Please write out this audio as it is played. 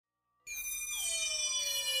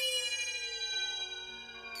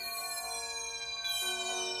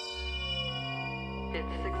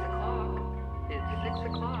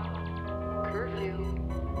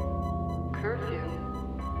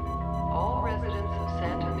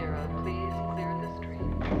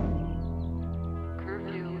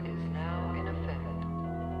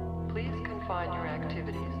confine your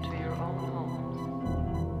activities to your own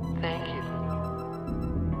homes. Thank you.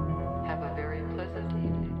 Have a very pleasant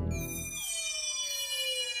evening.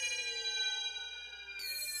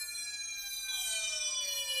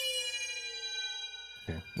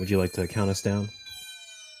 Okay. Would you like to count us down?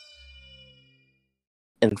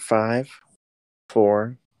 In 5,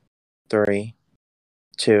 4, 3,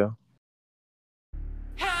 2.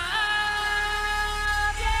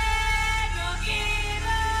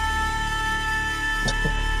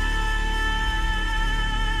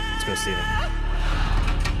 Let's go, Steven.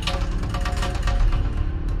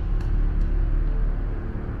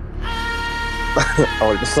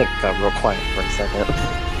 Oh, it just got real quiet for a second.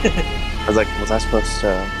 I was like, was I supposed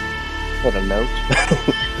to put a note?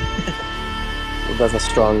 That's a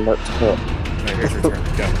strong note to hit. Alright, here's your turn.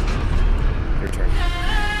 Go. Your turn.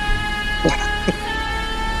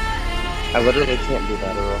 I literally can't do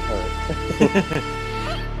that or it'll hurt.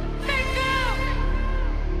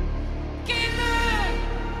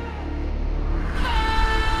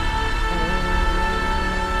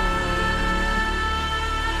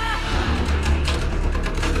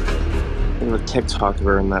 The TikTok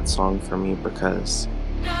ruined that song for me because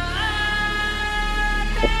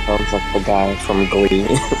it sounds like the guy from Glee.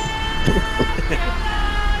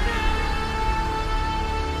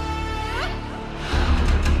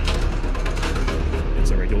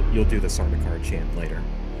 It's alright. You'll do the Sardaukar chant later.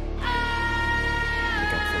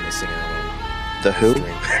 Make up for missing out on The who?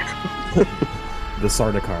 the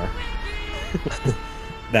Sardaukar.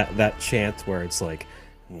 that chant where it's like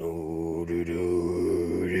no do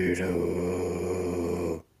do do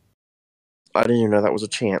do. I didn't even know that was a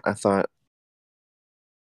chant. I thought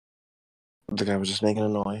the guy was just making a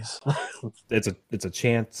noise. It's a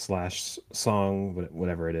chant / song,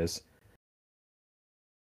 whatever it is.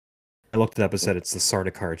 I looked it up and said it's the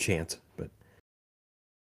Sardaukar chant, but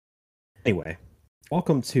anyway,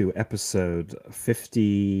 welcome to episode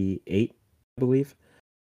 58, I believe.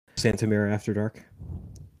 Santa Mira After Dark.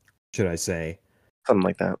 Should I say Something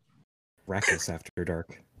like that. Rackus After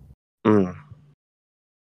Dark? Mm.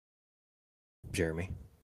 Jeremy.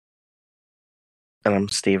 And I'm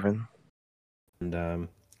Steven. And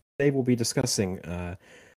today we'll be discussing the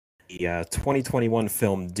 2021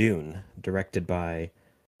 film Dune, directed by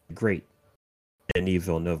the great Denis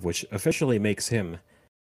Villeneuve, which officially makes him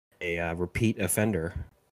a repeat offender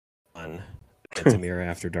on Santa Mira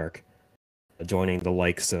After Dark, joining the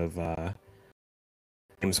likes of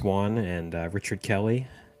James Wan and Richard Kelly,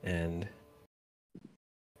 and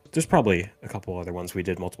there's probably a couple other ones we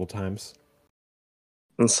did multiple times.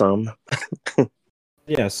 And some.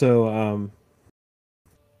 Yeah, so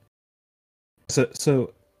the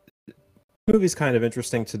movie's kind of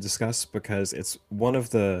interesting to discuss because it's one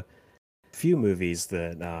of the few movies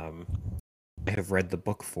that I have read the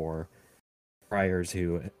book for prior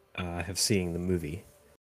to have seeing the movie,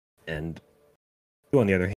 and you, on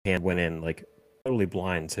the other hand, went in like totally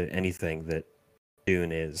blind to anything that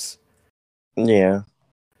Dune is. Yeah.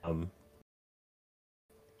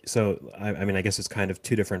 So I mean, I guess it's kind of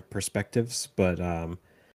two different perspectives, but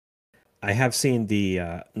I have seen the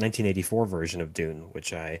 1984 version of Dune,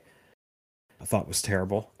 which I thought was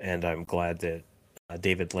terrible, and I'm glad that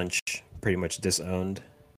David Lynch pretty much disowned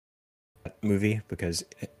that movie because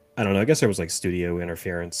I don't know. I guess there was like studio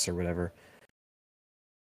interference or whatever,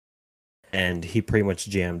 and he pretty much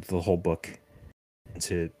jammed the whole book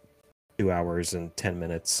into 2 hours and 10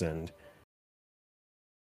 minutes, and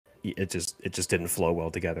it just didn't flow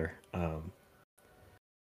well together.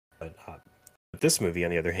 But this movie,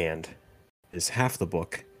 on the other hand, is half the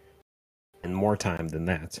book and more time than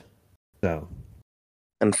that. So,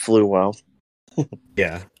 and flew well.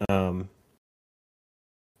 Yeah,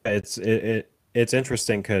 it's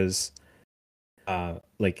interesting because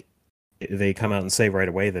like they come out and say right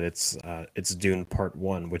away that it's Dune Part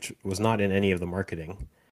 1, which was not in any of the marketing.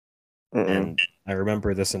 And I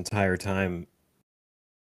remember this entire time,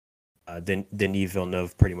 Denis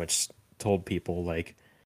Villeneuve pretty much told people like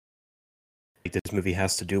this movie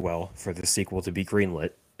has to do well for the sequel to be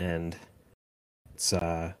greenlit, and it's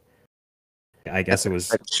I guess it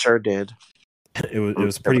was. It sure did. It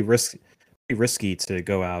was pretty risky to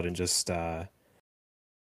go out and just Part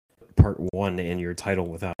 1 in your title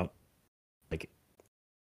without like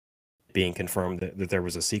being confirmed that there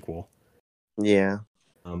was a sequel. Yeah.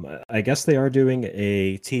 I guess they are doing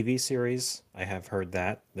a TV series. I have heard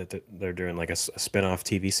that they're doing like a spin-off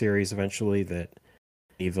TV series eventually that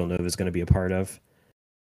Denis Villeneuve is going to be a part of.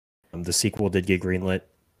 The sequel did get greenlit,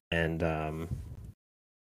 and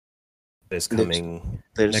is coming.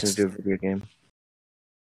 They just need to do a video game.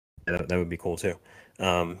 That would be cool too.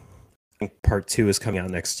 I think Part 2 is coming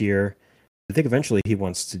out next year. I think eventually he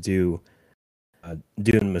wants to do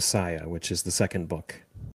Dune Messiah, which is the second book.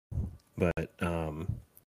 But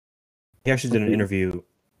he actually did an interview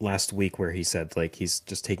last week where he said like he's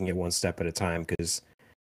just taking it one step at a time because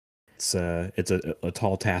it's a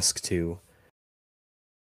tall task to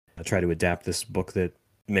try to adapt this book that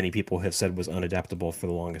many people have said was unadaptable for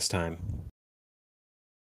the longest time.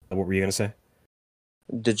 What were you gonna say?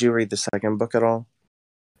 Did you read the second book at all?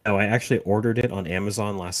 Oh, I actually ordered it on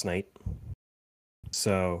Amazon last night.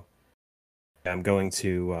 So I'm going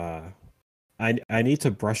to. I need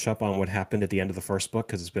to brush up on what happened at the end of the first book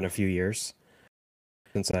because it's been a few years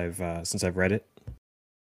since I've read it.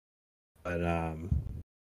 But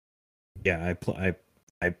yeah,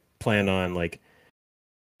 I plan on like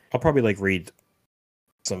I'll probably like read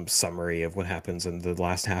some summary of what happens in the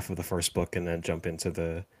last half of the first book and then jump into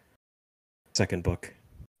the second book.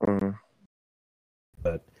 Mm.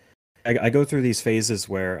 But I go through these phases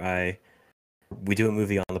where we do a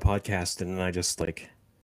movie on the podcast and then I just like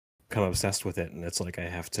become obsessed with it and it's like I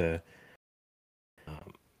have to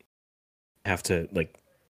like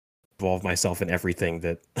involve myself in everything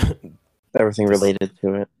that Everything related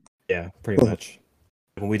to it. yeah, pretty much.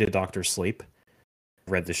 When we did Doctor Sleep,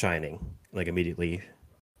 I read The Shining like immediately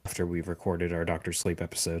after we recorded our Doctor Sleep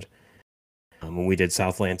episode. When we did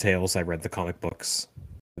Southland Tales, I read the comic books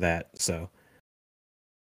for that. So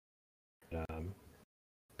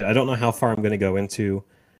I don't know how far I'm going to go into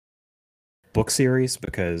book series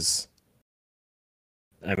because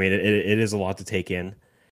I mean it is a lot to take in,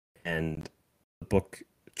 and the book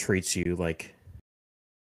treats you like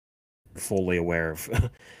fully aware of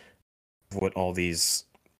what all these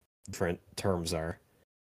different terms are.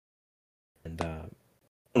 And I don't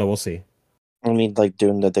know, we'll see. I need like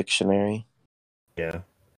doing the dictionary. Yeah.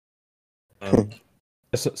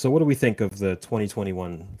 So what do we think of the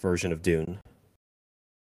 2021 version of Dune?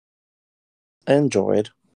 I enjoyed.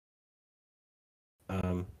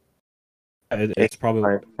 It's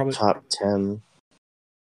probably top 10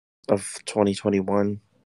 of 2021.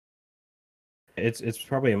 It's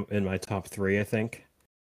probably in my top 3, I think.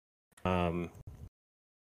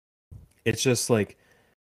 It's just like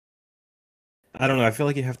I don't know. I feel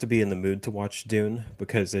like you have to be in the mood to watch Dune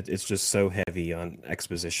because it's just so heavy on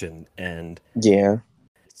exposition and Yeah.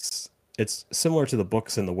 It's similar to the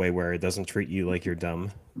books in the way where it doesn't treat you like you're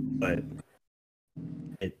dumb, but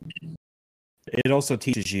it also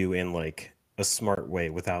teaches you in like a smart way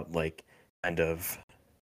without like kind of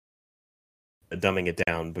dumbing it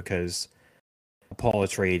down because Paul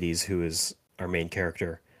Atreides, who is our main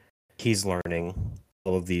character, he's learning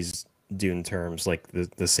all of these Dune terms like the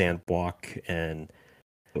sandwalk and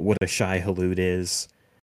what a Shai-Hulud is.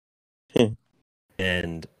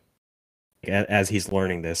 And as he's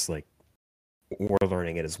learning this, like we're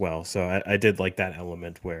learning it as well. So I did like that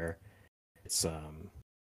element where it's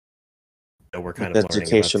we're kind of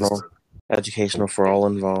educational for all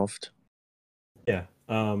involved. Yeah.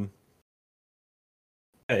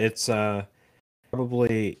 It's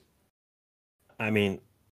probably I mean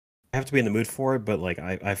I have to be in the mood for it, but like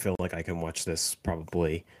I feel like I can watch this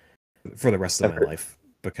probably for the rest of my life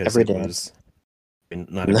because it was I mean,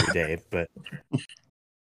 not every day, but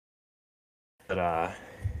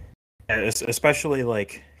especially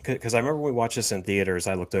like because I remember when we watched this in theaters,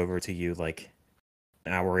 I looked over to you like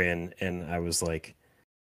an hour in, and I was like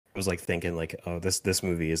thinking like, oh, this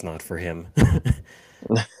movie is not for him.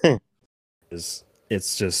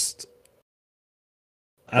 It's just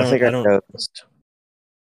I think I dozed.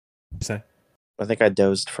 Say? I think I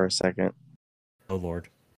dozed for a second. Oh Lord!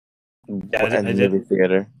 Yeah, I did. Movie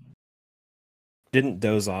theater. Didn't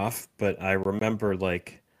doze off, but I remember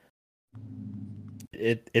like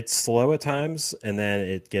it's slow at times, and then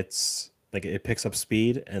it gets like it picks up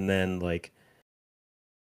speed, and then like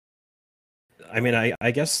I mean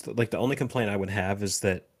I guess like the only complaint I would have is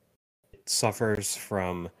that it suffers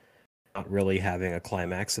from not really having a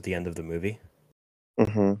climax at the end of the movie.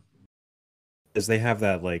 Mm-hmm. Because they have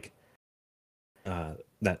that like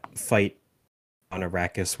that fight on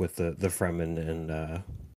Arrakis with the Fremen and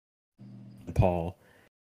Paul,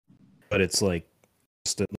 but it's like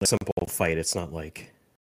just a simple fight. It's not like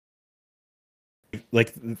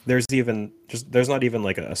there's not even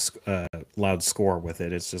like a loud score with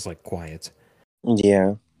it. It's just like quiet.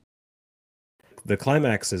 Yeah. The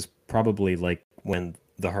climax is probably like when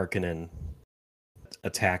the Harkonnen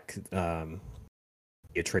attack the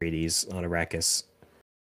Atreides on Arrakis.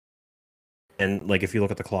 And like if you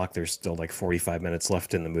look at the clock, there's still like 45 minutes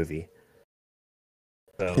left in the movie.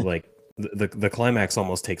 So like the climax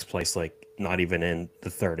almost takes place like not even in the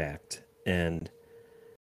third act. And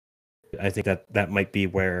I think that might be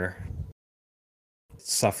where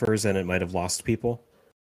suffers and it might have lost people.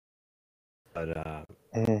 But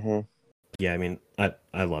yeah, I mean,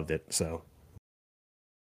 I loved it. So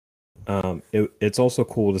it's also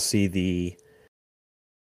cool to see the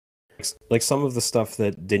like some of the stuff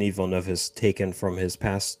that Denis Villeneuve has taken from his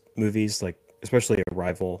past movies, like especially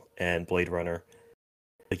Arrival and Blade Runner.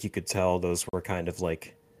 Like you could tell those were kind of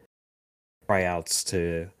like tryouts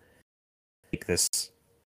to make this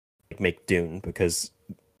make Dune, because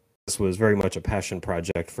this was very much a passion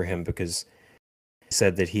project for him, because he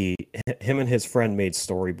said that him and his friend made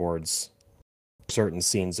storyboards for certain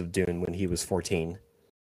scenes of Dune when he was 14.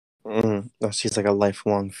 Oh, she's like a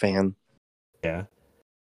lifelong fan. Yeah.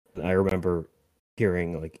 I remember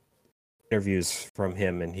hearing like interviews from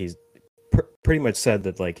him, and he's pretty much said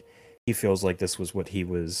that like he feels like this was what he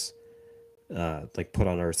was like put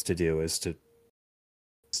on Earth to do, is to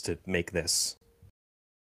make this.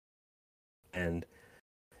 And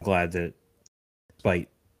I'm glad that despite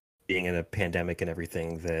being in a pandemic and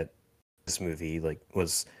everything, that this movie like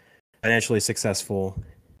was financially successful,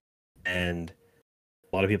 and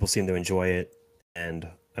a lot of people seem to enjoy it. And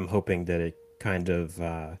I'm hoping that it kind of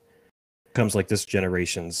becomes like this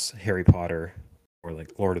generation's Harry Potter, or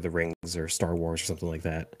like Lord of the Rings or Star Wars or something like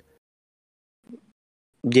that.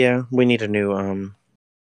 Yeah, we need a new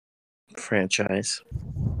franchise.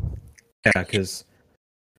 Yeah, because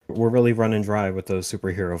we're really running dry with those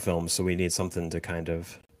superhero films, so we need something to kind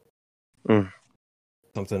of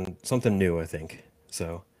something new, I think.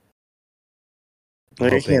 So I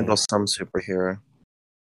can handle some superhero.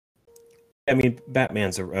 I mean,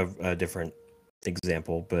 Batman's a different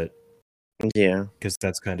example, but yeah, because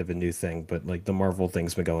that's kind of a new thing. But like the Marvel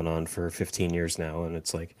thing's been going on for 15 years now, and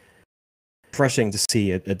it's like refreshing to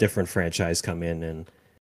see a different franchise come in and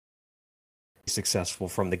be successful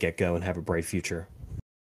from the get-go and have a bright future.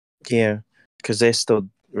 Yeah, because they still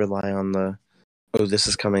rely on the, oh, this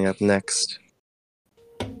is coming up next.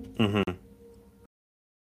 Mm-hmm.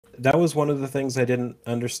 That was one of the things I didn't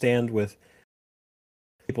understand with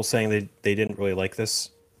people saying they didn't really like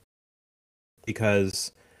this,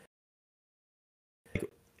 because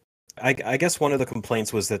I guess one of the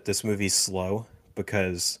complaints was that this movie's slow,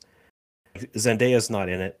 because Zendaya's not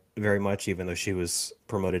in it very much, even though she was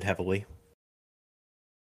promoted heavily.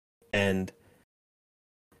 And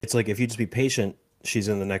it's like, if you just be patient, she's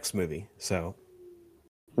in the next movie. So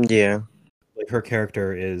yeah, like her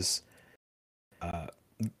character is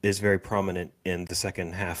very prominent in the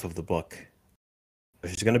second half of the book.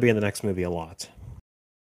 She's going to be in the next movie a lot.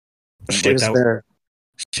 She was there.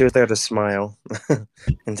 She was there to smile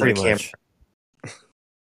into the camera. Much.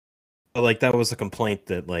 But like that was a complaint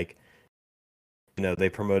that like, you know, they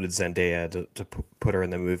promoted Zendaya to put her in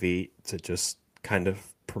the movie to just kind of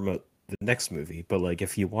promote the next movie. But like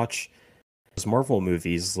if you watch those Marvel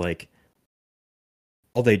movies, like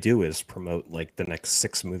all they do is promote like the next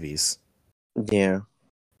 6 movies. Yeah.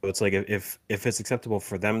 So it's like if it's acceptable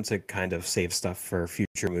for them to kind of save stuff for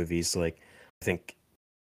future movies, like I think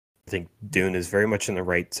Dune is very much in the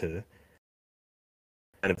right to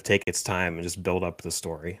kind of take its time and just build up the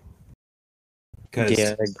story.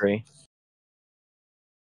 Yeah, I agree.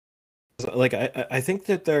 Like I think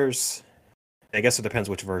that there's, I guess it depends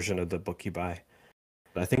which version of the book you buy,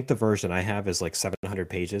 but I think the version I have is like 700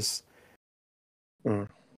 pages,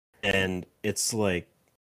 and it's like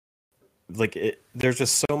there's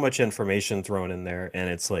just so much information thrown in there, and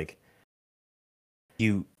it's like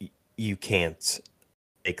you can't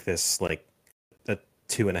make this like a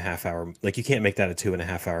 2.5 hour, like you can't make that a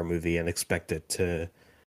 2.5 hour movie and expect it to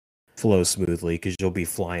flow smoothly, because you'll be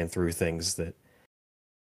flying through things that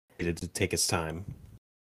needed to take its time.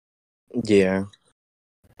 Yeah.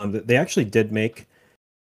 They actually did make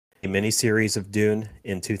a miniseries of Dune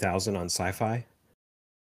in 2000 on Sci-Fi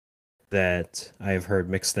that I have heard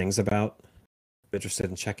mixed things about. I'm interested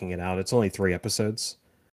in checking it out. It's only 3 episodes.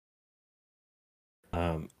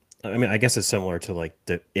 I mean, I guess it's similar to like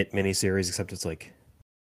the It miniseries, except it's like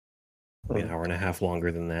an hour and a half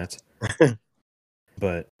longer than that.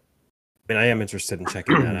 But I mean, I am interested in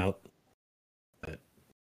checking that out. But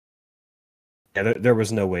yeah, there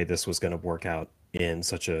was no way this was going to work out in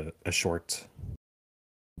such a short.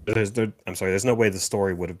 There's no way the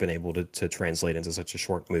story would have been able to translate into such a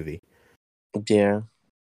short movie. Yeah.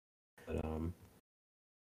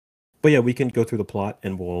 But yeah, we can go through the plot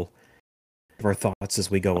and we'll give our thoughts as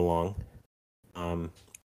we go along.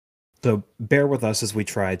 So bear with us as we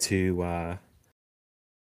try to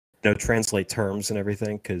translate terms and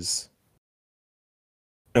everything, because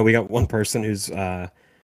we got one person who's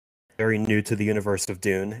very new to the universe of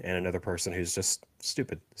Dune, and another person who's just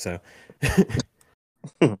stupid. So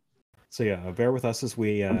so yeah, bear with us as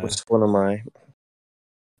we Which one am I?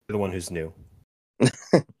 You're the one who's new.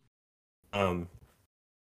 Um,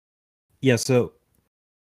 yeah. So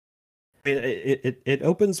I mean, it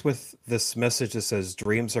opens with this message that says,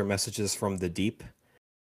 "Dreams are messages from the deep,"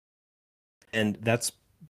 and that's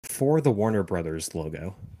for the Warner Brothers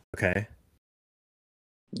logo. Okay.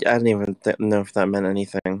 I didn't even know if that meant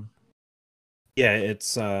anything. Yeah, it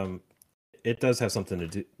does have something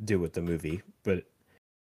to do with the movie, but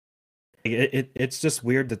it's just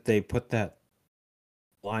weird that they put that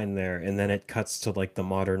line there and then it cuts to like the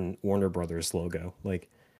modern Warner Brothers logo. Like,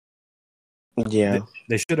 Yeah,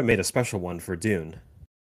 they should have made a special one for Dune.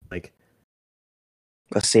 Like,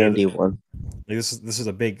 a sandy one. like this is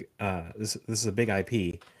a big this is a big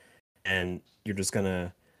IP, and you're just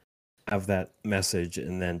gonna have that message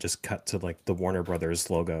and then just cut to like the Warner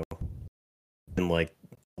Brothers logo in like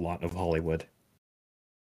a lot of Hollywood.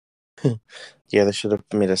 Yeah, they should have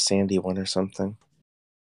made a sandy one or something.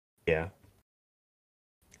 Yeah.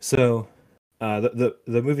 So, the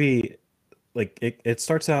movie, like it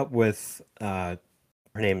starts out with her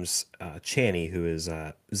name's Chani, who is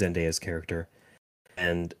Zendaya's character,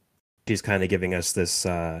 and she's kind of giving us this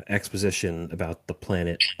exposition about the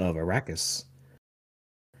planet of Arrakis,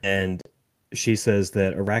 and she says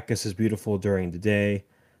that Arrakis is beautiful during the day,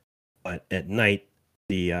 but at night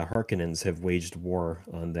the Harkonnens have waged war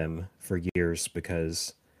on them for years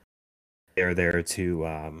because they're there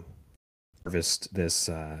to harvest this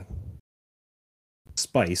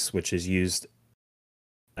spice, which is used.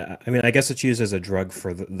 I mean, I guess it's used as a drug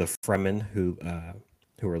for the Fremen who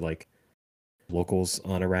are like locals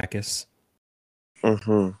on Arrakis,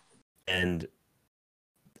 Mm-hmm. and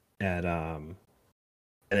at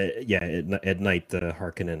yeah, at night the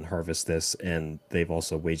Harkonnen harvest this, and they've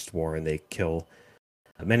also waged war and they kill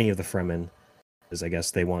many of the Fremen, because I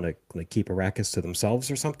guess they want to like keep Arrakis to themselves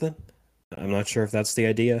or something. I'm not sure if that's the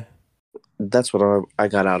idea. That's what I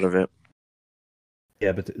got out of it.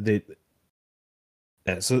 Yeah, but they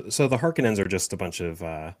so the Harkonnens are just a bunch of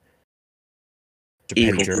petty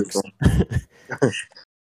Evil jerks. people.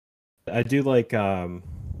 I do like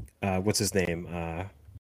what's his name?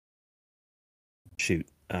 Shoot.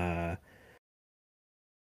 I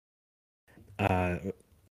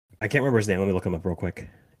can't remember his name. Let me look him up real quick.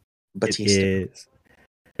 Batista. It is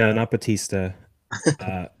no, not Batista.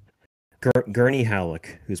 Gurney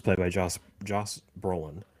Halleck, who's played by Josh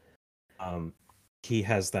Brolin. He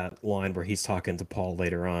has that line where he's talking to Paul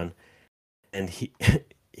later on, and he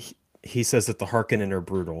says that the Harkonnen are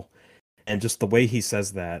brutal, and just the way he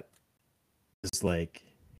says that is like,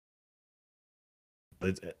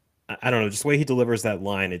 I don't know, just the way he delivers that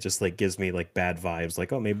line, it just like gives me like bad vibes.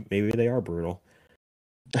 Like, oh, maybe they are brutal.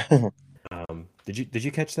 Did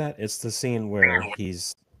you catch that? It's the scene where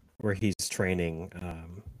he's training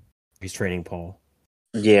Paul.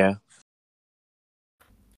 Yeah.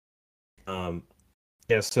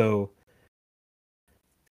 Yeah, so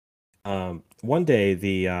one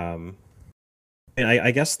day and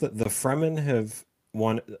I guess the Fremen have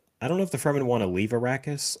won. I don't know if the Fremen want to leave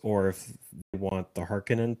Arrakis or if they want the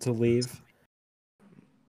Harkonnen to leave.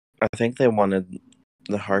 I think they wanted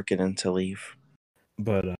the Harkonnen to leave.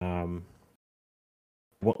 But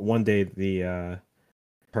one day the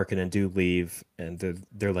Harkonnen do leave, and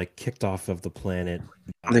they're like kicked off of the planet.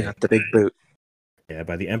 They got the big boot. Yeah,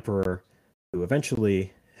 by the Emperor, who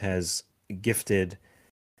eventually has gifted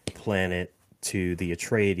the planet to the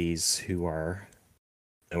Atreides, who are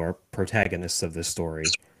protagonists of this story.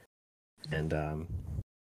 And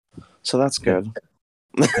so that's good.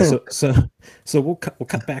 so we'll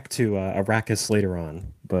cut back to Arrakis later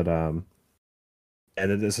on, but and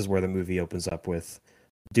this is where the movie opens up with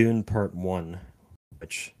Dune Part 1,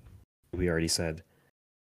 which we already said.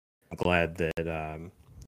 I'm glad that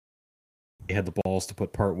they had the balls to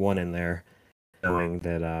put Part 1 in there, knowing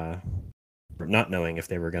that or not knowing if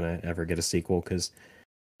they were gonna ever get a sequel, because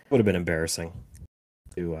it would have been embarrassing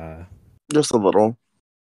to just a little.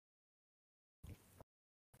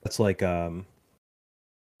 That's like how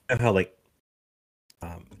like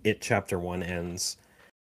It Chapter 1 ends.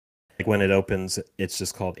 Like when it opens, it's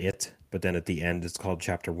just called It, but then at the end, it's called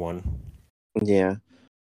Chapter 1. Yeah,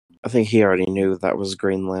 I think he already knew that was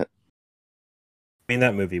greenlit. I mean,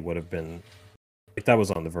 that movie would have been like, that was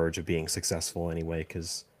on the verge of being successful anyway,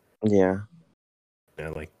 because yeah, you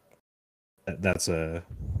know, like that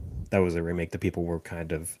was a remake that people were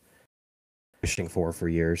kind of wishing for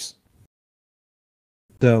years.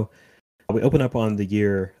 So we open up on the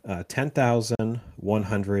year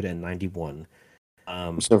 10,191.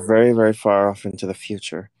 so very, very far off into the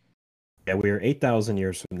future. Yeah, we are 8,000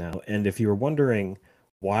 years from now. And if you were wondering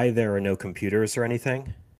why there are no computers or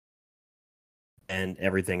anything, and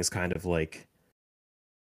everything's kind of like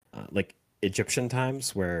like Egyptian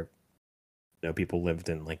times where people lived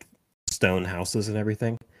in like stone houses and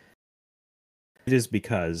everything. It is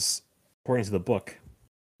because, according to the book,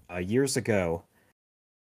 years ago,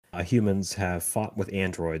 humans have fought with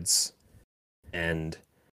androids, and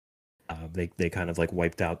they kind of like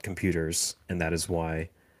wiped out computers, and that is why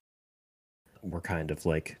we're kind of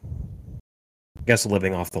like, I guess,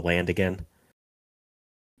 living off the land again.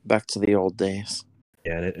 Back to the old days.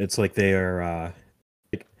 Yeah, and it's like they are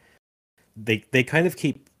like, they kind of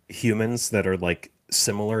keep humans that are like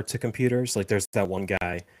similar to computers. Like there's that one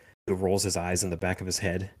guy who rolls his eyes in the back of his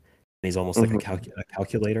head, and he's almost like a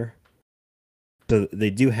calculator. So they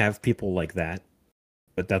do have people like that,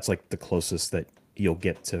 but that's like the closest that you'll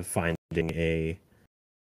get to finding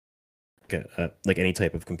like any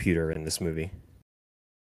type of computer in this movie,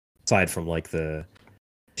 aside from like the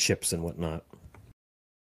ships and whatnot.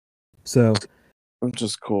 So, Which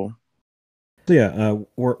is cool. so yeah,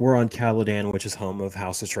 we're on Caladan, which is home of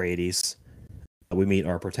House Atreides. We meet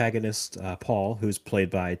our protagonist, Paul, who's played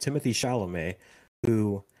by Timothy Chalamet,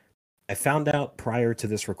 who I found out prior to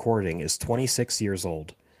this recording is 26 years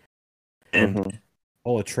old. And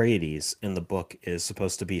Paul Atreides in the book is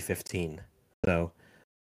supposed to be 15. So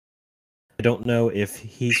I don't know if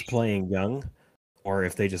he's playing young or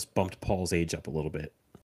if they just bumped Paul's age up a little bit.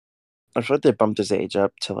 I feel like they bumped his age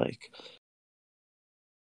up to like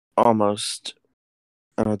almost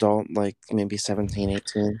an adult, like maybe 17,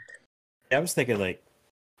 18. Yeah, I was thinking like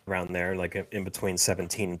around there, like in between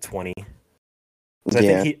 17 and 20.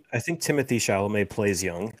 Yeah. I think Timothy Chalamet plays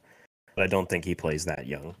young, but I don't think he plays that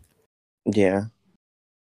young. Yeah.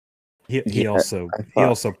 He also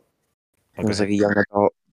He was like a young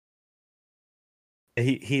adult.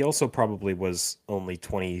 He also probably was only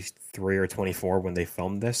 23 or 24 when they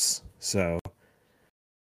filmed this, so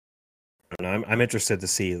I don't know. I'm interested to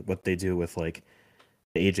see what they do with like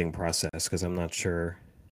the aging process because I'm not sure.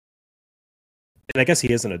 And I guess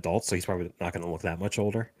he is an adult, so he's probably not going to look that much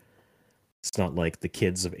older. It's not like the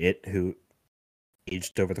kids of It who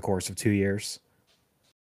aged over the course of 2 years.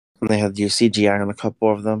 And they had to use CGI on a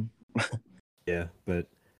couple of them. Yeah, but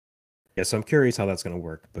yeah, so I'm curious how that's going to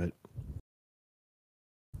work, but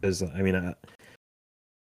because I mean,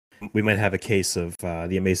 we might have a case of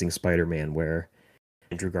the Amazing Spider-Man where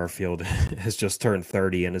Andrew Garfield has just turned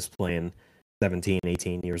 30 and is playing 17,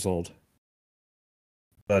 18 years old.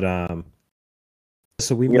 But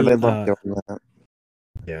so we meet. They love doing that.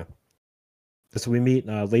 Yeah. So we meet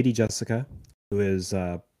Lady Jessica, who is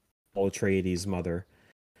Paul Atreides' mother,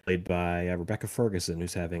 played by Rebecca Ferguson,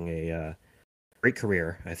 who's having a great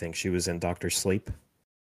career. I think she was in Doctor Sleep.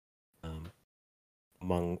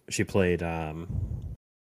 She played girl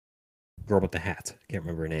with the hat. I can't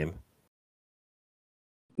remember her name.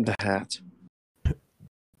 The Hat.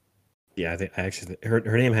 Yeah, I think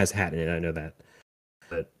her name has hat in it. I know that.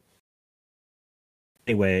 But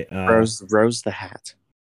anyway, Rose the Hat.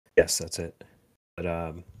 Yes, that's it.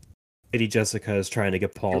 But Lady Jessica is trying to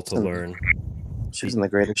get Paul to learn. She's in The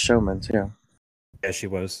Greatest Showman too. Yeah, she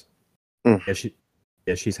was. Mm.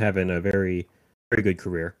 Yeah, she's having a very, very good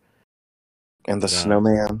career. And the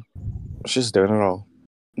Snowman. She's doing it all.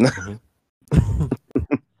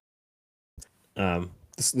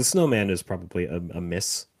 The Snowman is probably a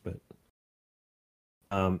miss, but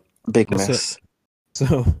big miss.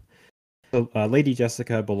 So Lady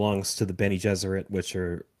Jessica belongs to the Bene Gesserit, which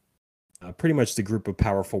are pretty much the group of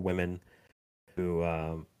powerful women who,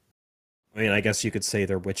 I mean, I guess you could say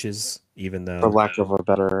they're witches, even though, for lack of a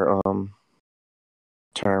better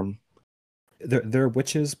term, they're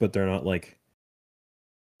witches, but they're not like.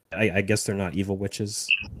 I guess they're not evil witches.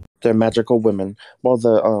 They're magical women. Well,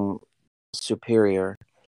 the superior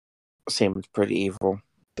seemed pretty evil.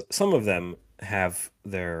 Some of them have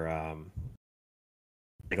their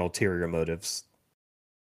like ulterior motives.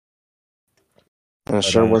 And it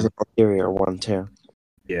sure was an ulterior one too.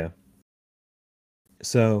 Yeah.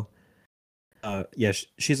 So, yeah,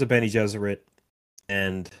 she's a Bene Gesserit,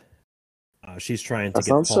 and she's trying to that get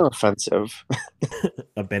sounds Paul... so offensive.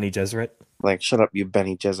 A Bene Gesserit? Like, shut up, you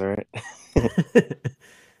Bene Gesserit.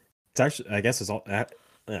 It's actually, I guess, it's all. I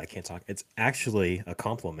can't talk. It's actually a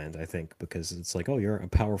compliment, I think, because it's like, oh, you're a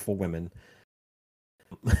powerful woman.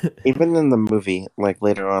 Even in the movie, like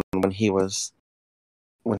later on, when his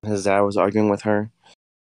dad was arguing with her,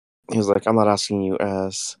 he was like, "I'm not asking you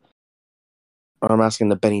I'm asking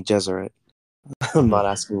the Bene Gesserit. I'm not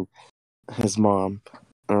asking his mom."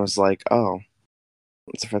 And I was like, "Oh,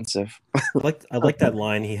 it's offensive." I like that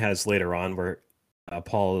line he has later on where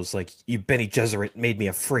Paul is like, "You Bene Gesserit made me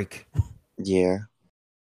a freak." Yeah.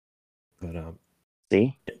 But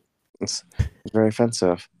see, it's very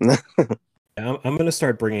offensive. I'm gonna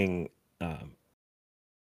start bringing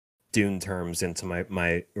Dune terms into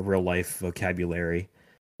my real life vocabulary.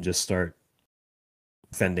 Just start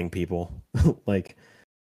offending people. Like,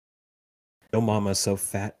 "Yo, mama's so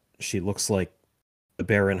fat, she looks like the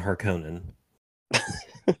Baron Harkonnen."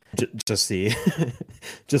 Just see,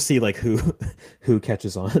 just see like who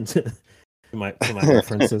catches on to my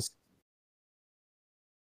references.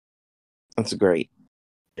 That's great.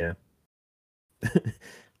 Yeah.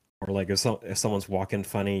 Or like if someone's walking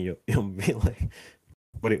funny, you'll be like,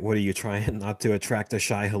 what are you trying not to attract a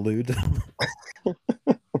shy halud?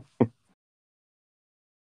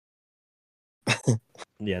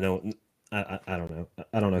 Yeah, no, I don't know.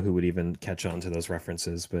 I don't know who would even catch on to those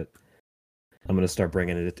references, but I'm gonna start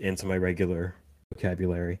bringing it into my regular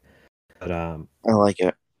vocabulary. But I like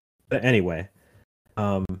it. but anyway,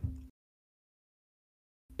 um,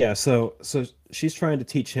 yeah. So she's trying to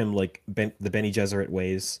teach him like the Bene Gesserit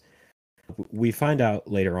ways. We find out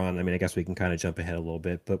later on. I mean, I guess we can kind of jump ahead a little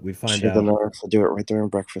bit, but we find She had out. the nerve to do it right during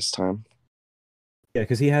breakfast time. Yeah,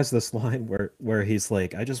 because he has this line where he's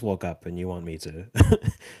like, "I just woke up and you want me to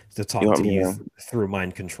to talk want to me you to- through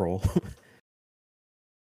mind control."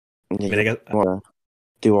 Yeah, I mean, I guess you want to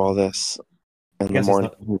do all this in the guess it's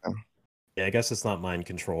morning. not. Yeah, I guess it's not mind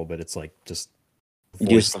control, but it's like just Use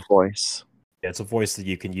voice. the voice. Yeah, it's a voice that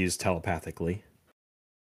you can use telepathically.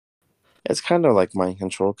 It's kind of like mind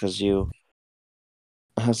control because you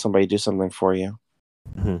have somebody do something for you.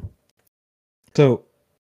 Mm-hmm. So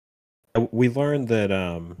we learned that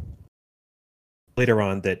later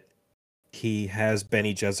on that he has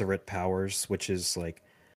Bene Gesserit powers, which is like,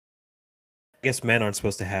 I guess men aren't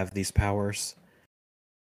supposed to have these powers.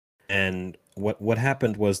 And what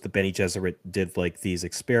happened was the Bene Gesserit did like these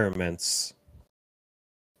experiments,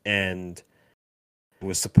 and it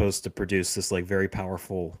was supposed to produce this like very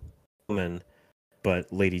powerful woman,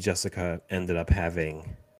 but Lady Jessica ended up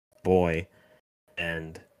having a boy,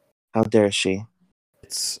 and How dare she?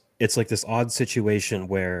 it's like this odd situation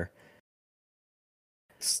where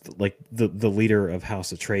like the leader of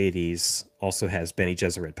House Atreides also has Bene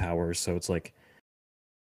Gesserit powers, so it's like,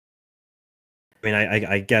 I mean,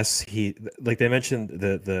 I guess he, like they mentioned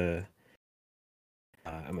the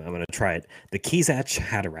I'm gonna try it, the Kizach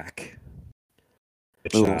Haderach,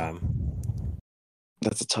 which Ooh.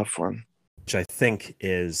 That's a tough one. which I think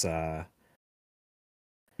is I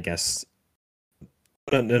guess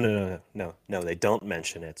no, they don't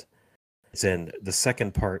mention it. It's in the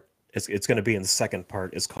second part. It's going to be in the second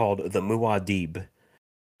part. It's called the Muad'Dib,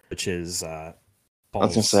 which is I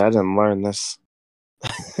was gonna say I didn't learn this.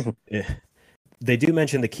 They do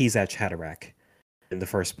mention the Kizach Haderach in the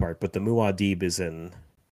first part, but the Muad'Dib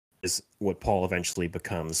is what Paul eventually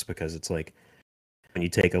becomes, because it's like when you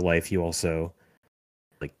take a life, you also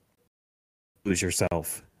like lose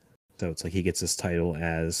yourself. So it's like he gets this title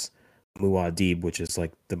as Muad'Dib, which is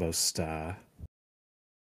like the most.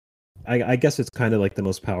 I guess it's kind of like the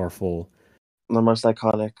most powerful, The most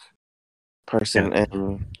iconic person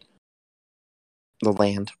in the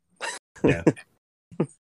land. Yeah.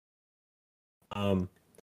 I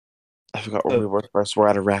forgot where we were first. We're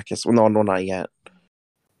at Arrakis. Well, no, not yet.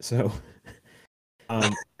 So,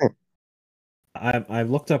 I've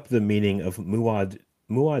looked up the meaning of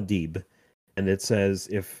Muad'Dib, and it says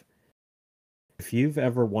if you've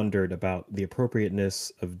ever wondered about the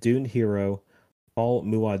appropriateness of Dune hero Paul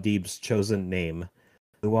Muad'Dib's chosen name,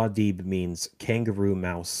 Muad'Dib means kangaroo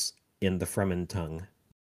mouse in the Fremen tongue.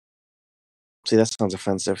 See, that sounds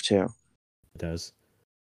offensive too. It does.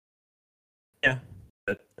 Yeah,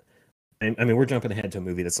 but I mean, we're jumping ahead to a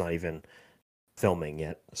movie that's not even filming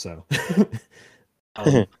yet, so.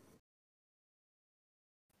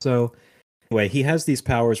 So, anyway, he has these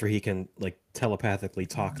powers where he can like telepathically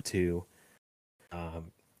talk to,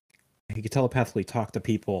 he can telepathically talk to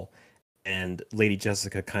people, and Lady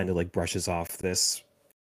Jessica kind of like brushes off this.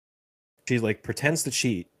 She like pretends that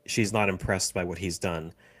she's not impressed by what he's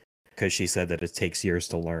done, because she said that it takes years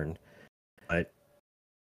to learn, but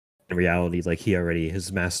in reality, like he already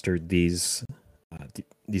has mastered these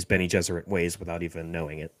Bene Gesserit ways without even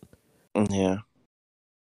knowing it. Yeah.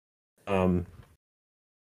 And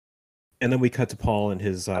then we cut to Paul and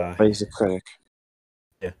his. He's a critic.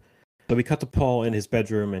 Yeah. So we cut to Paul in his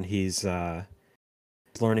bedroom, and he's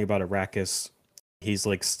learning about Arrakis. He's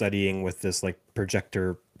like studying with this like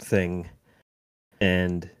projector thing,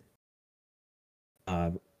 and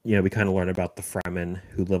we kind of learn about the Fremen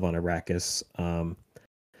who live on Arrakis.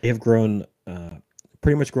 They have grown,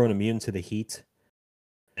 pretty much grown immune to the heat,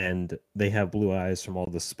 and they have blue eyes from all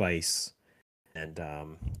the spice, and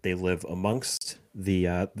they live amongst the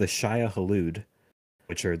Shia Halud,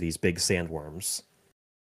 which are these big sandworms.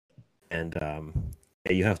 and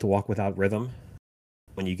you have to walk without rhythm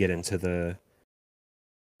when you get into the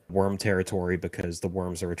worm territory because the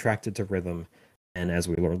worms are attracted to rhythm, and as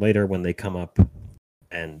we learn later, when they come up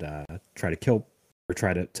and try to kill or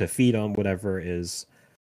try to feed on whatever is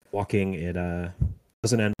walking, it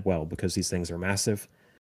doesn't end well because these things are massive.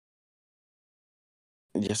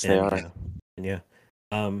 Yes, they are.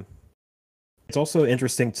 It's also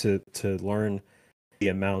interesting to learn the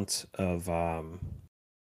amount of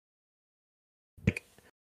like,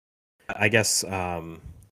 I guess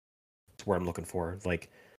it's where I'm looking for, like,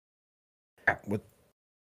 with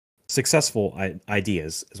successful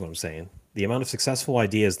ideas is what I'm saying. The amount of successful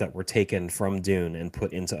ideas that were taken from Dune and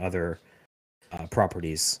put into other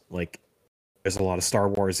properties. Like, there's a lot of Star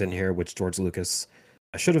Wars in here, which George Lucas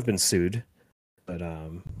should have been sued, but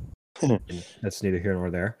that's neither here nor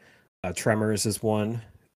there. Tremors is one,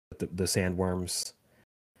 the sandworms.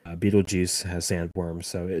 Beetlejuice has sandworms,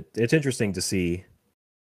 so it's interesting to see,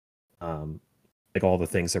 like, all the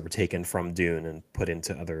things that were taken from Dune and put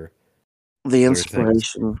into other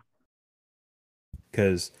inspiration.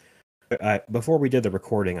 Because before we did the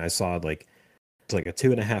recording, I saw like a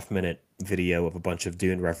 2.5-minute video of a bunch of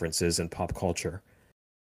Dune references in pop culture,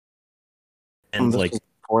 and like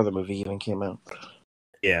before the movie even came out.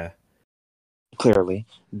 Yeah, clearly,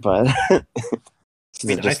 but I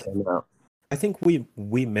mean, I think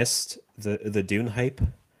we missed the Dune hype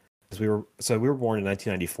because we were born in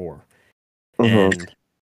 1994, and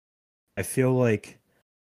I feel like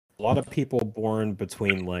a lot of people born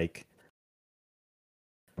between like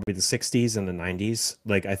probably the 60s and the 90s,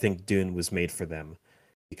 like, I think Dune was made for them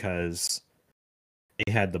because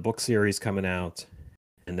they had the book series coming out,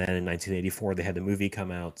 and then in 1984 they had the movie come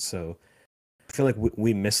out. So I feel like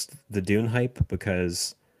we missed the Dune hype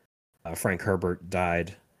because Frank Herbert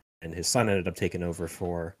died and his son ended up taking over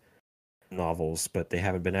for novels, but they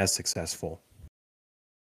haven't been as successful.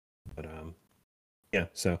 But yeah,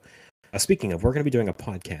 so speaking of, we're going to be doing a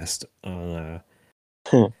podcast on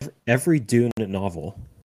every Dune novel.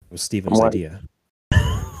 It was Steven's idea.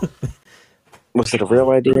 Was it a real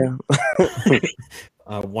idea?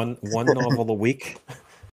 One novel a week.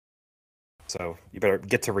 So you better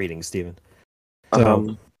get to reading, Steven.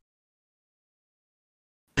 So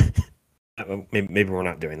maybe we're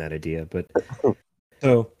not doing that idea, but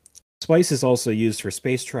so spice is also used for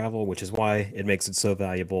space travel, which is why it makes it so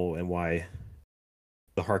valuable and why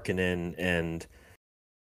the Harkonnen and,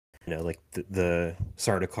 you know, like the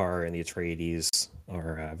Sardaukar and the Atreides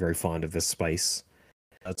are very fond of this spice.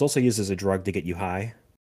 It's also used as a drug to get you high.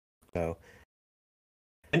 So,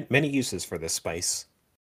 and many uses for this spice.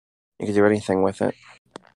 You can do anything with it.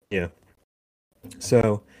 Yeah.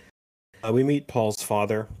 So, we meet Paul's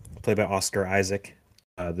father, played by Oscar Isaac,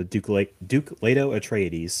 the Duke Leto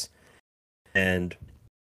Atreides, and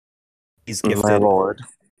he's gifted. My lord.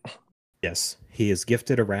 Yes, he is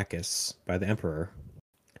gifted Arrakis by the Emperor.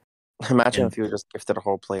 Imagine if you were just gifted a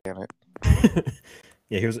whole planet.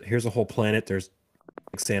 Yeah, here's a whole planet. There's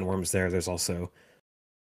sandworms there. There's also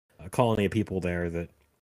a colony of people there that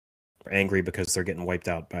are angry because they're getting wiped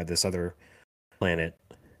out by this other planet.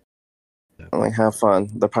 So, like, have fun.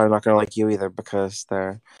 They're probably not gonna like you either because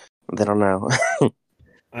they don't know.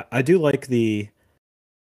 I do like the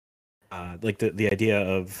idea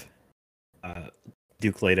of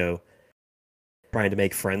Duke Leto trying to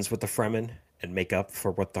make friends with the Fremen and make up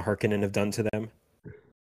for what the Harkonnen have done to them. I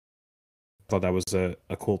thought that was a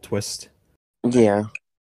cool twist. Yeah.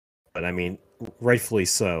 But I mean, rightfully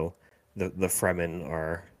so, the Fremen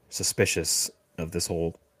are suspicious of this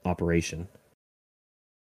whole operation.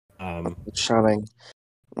 Shouting.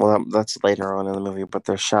 Well, that's later on in the movie, but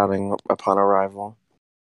they're shouting upon arrival.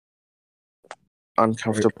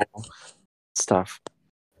 Uncomfortable stuff.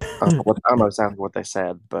 I don't know exactly what they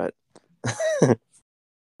said, but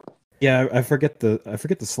yeah, I forget the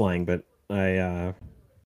slang, but I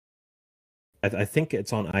think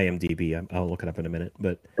it's on IMDb. I'll look it up in a minute,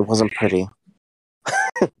 but it wasn't pretty.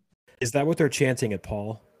 Is that what they're chanting at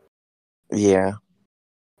Paul? Yeah.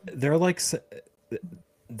 They're like,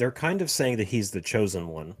 they're kind of saying that he's the chosen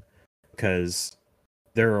one because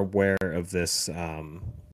they're aware of this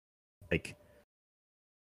like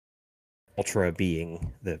ultra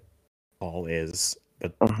being that Paul is,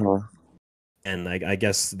 but and I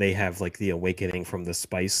guess they have like the awakening from the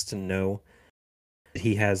spice to know that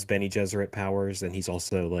he has Bene Gesserit powers, and he's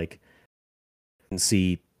also like can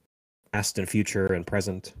see past and future and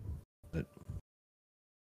present. But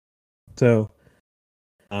so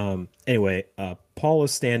anyway, Paul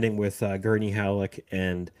is standing with Gurney Halleck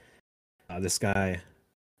and this guy,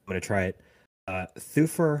 I'm gonna try it,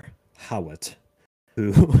 Thufir Hawat,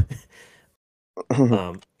 who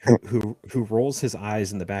who rolls his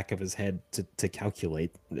eyes in the back of his head to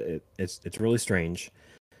calculate. It's really strange.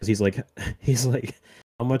 'Cause he's like,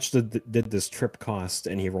 how much did this trip cost?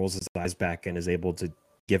 And he rolls his eyes back and is able to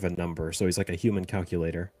give a number. So he's like a human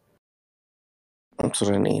calculator. That's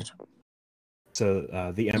what I need.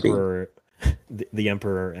 So the emperor, the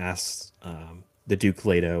emperor asks the Duke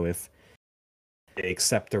Leto if they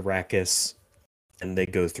accept Arrakis, and they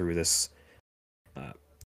go through this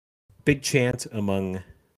big chant among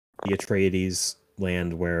the Atreides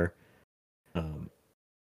land where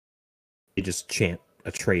they just chant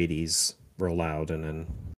Atreides real loud, and then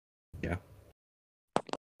yeah.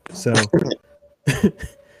 So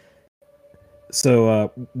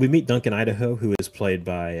so we meet Duncan Idaho, who is played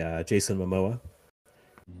by Jason Momoa.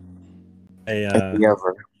 Is he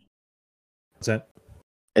ever? What's that?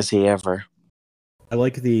 Is he ever? I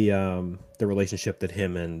like the relationship that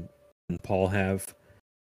him and Paul have.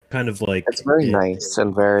 Kind of like It's very nice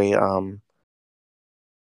and very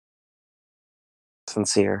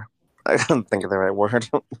sincere. I couldn't think of the right word.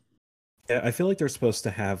 Yeah, I feel like they're supposed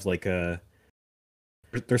to have they're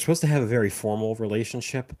supposed to have a very formal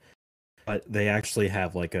relationship, but they actually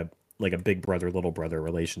have like a big brother little brother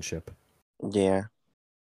relationship. Yeah.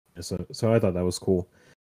 So I thought that was cool.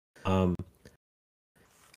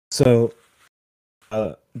 So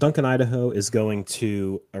Duncan Idaho is going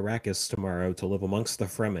to Arrakis tomorrow to live amongst the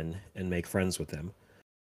Fremen and make friends with them.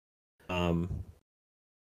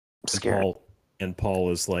 Scared. And Paul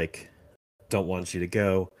is like, don't want you to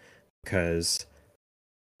go because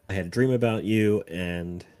I had a dream about you,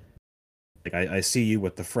 and like I see you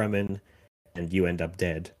with the Fremen, and you end up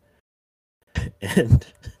dead. And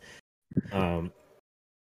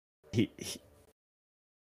he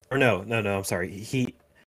or no, I'm sorry.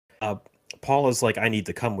 Paul is like, I need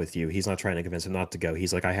to come with you. He's not trying to convince him not to go.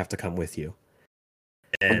 He's like, I have to come with you.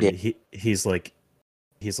 And Yeah. he's like,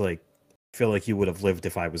 I feel like you would have lived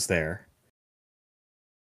if I was there.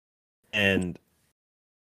 And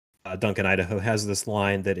Duncan Idaho has this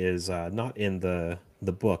line that is not in the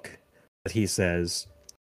book, but he says,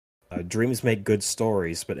 dreams make good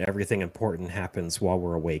stories, but everything important happens while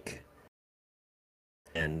we're awake.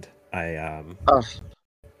 And I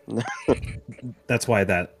that's why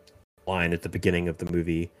that line at the beginning of the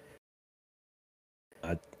movie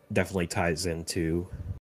definitely ties into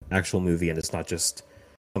actual movie, and it's not just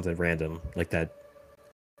something random like that.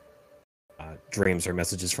 Dreams or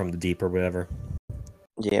messages from the deep or whatever.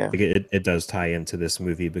 Yeah. Like it does tie into this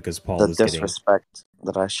movie because Paul The is disrespect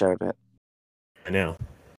that I showed it. I know.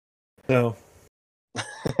 So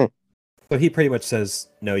he pretty much says,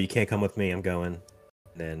 no, you can't come with me, I'm going.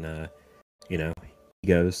 And then he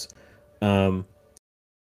goes. The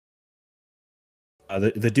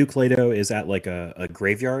Duke Leto is at like a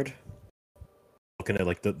graveyard, looking at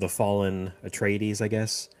like the fallen Atreides, I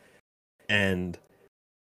guess. And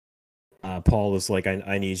Paul is like,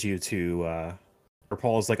 I need you to, or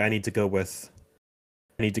Paul is like, I need to go to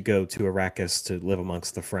Arrakis to live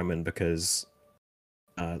amongst the Fremen because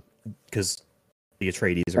the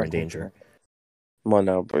Atreides are in danger. Well,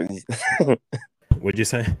 no, but What'd you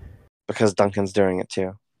say? because Duncan's doing it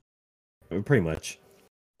too. Pretty much.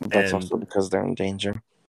 That's also because they're in danger.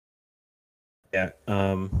 Yeah.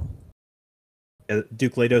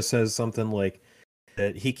 Duke Leto says something like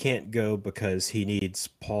that he can't go because he needs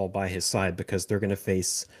Paul by his side because they're going to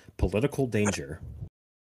face political danger.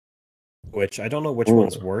 Which I don't know which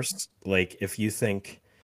one's worse. Like, if you think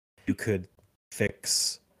you could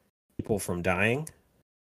fix people from dying,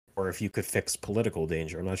 or if you could fix political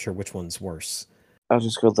danger. I'm not sure which one's worse. I'll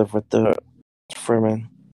just go live with the Fremen.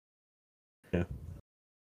 Yeah.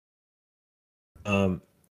 And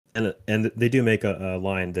they do make a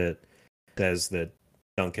line that says that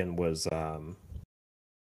Duncan was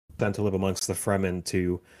sent to live amongst the Fremen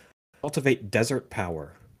to cultivate desert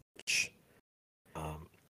power. Which,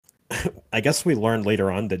 I guess we learned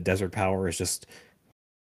later on that desert power is just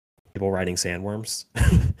people riding sandworms.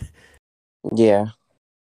 Yeah.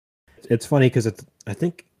 It's funny because I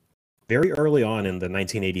think very early on in the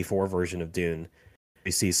 1984 version of Dune,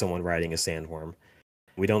 we see someone riding a sandworm.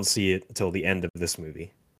 We don't see it until the end of this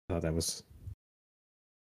movie. I thought that was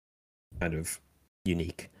kind of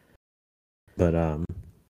unique. But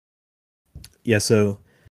yeah, so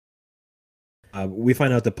we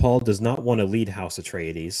find out that Paul does not want to lead House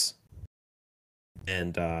Atreides,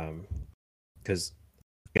 and because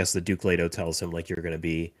I guess the Duke Leto tells him like you're going to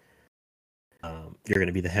be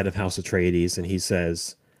the head of House Atreides, and he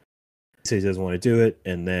says he doesn't want to do it,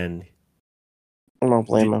 and then I don't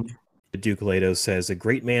blame him. The Duke Leto says, a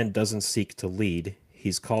great man doesn't seek to lead,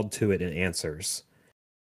 he's called to it and answers.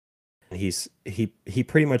 And he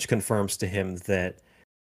pretty much confirms to him that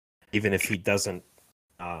even if he doesn't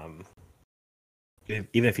um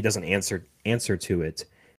even if he doesn't answer to it,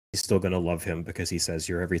 he's still gonna love him because he says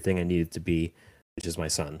you're everything I needed to be, which is my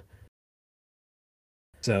son.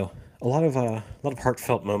 So a lot of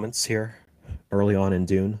heartfelt moments here early on in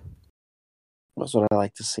Dune. That's what I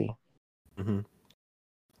like to see. Hmm.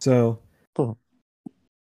 So Hmm.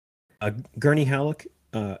 Gurney Halleck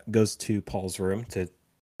goes to Paul's room to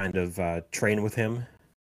kind of train with him.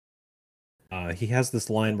 He has this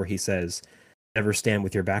line where he says, "Never stand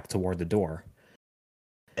with your back toward the door,"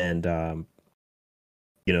 and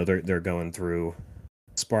they're going through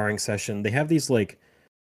sparring session. They have these like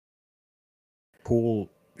cool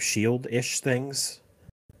shield-ish things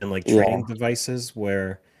and like Yeah. training devices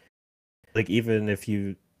where like even if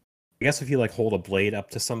you I guess if you like hold a blade up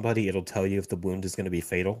to somebody, it'll tell you if the wound is going to be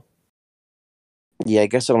fatal. Yeah, I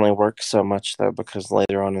guess it only works so much though, because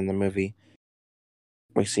later on in the movie,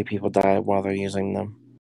 we see people die while they're using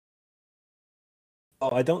them. Oh,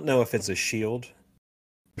 I don't know if it's a shield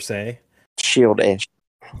per se. Shield-ish,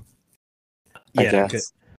 I Yeah,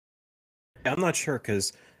 guess. I'm not sure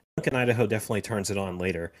because Duncan Idaho definitely turns it on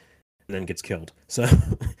later and then gets killed. So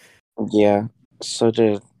Yeah, so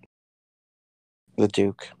did the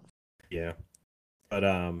Duke. yeah, but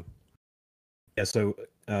yeah. So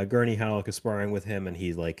Gurney Halleck is sparring with him, and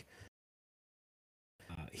he like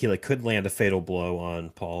could land a fatal blow on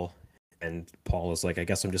Paul, and Paul is like, I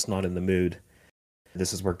guess I'm just not in the mood.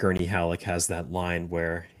 This is where Gurney Halleck has that line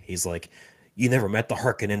where he's like, "You never met the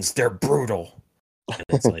Harkonnens; they're brutal." And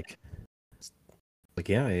it's like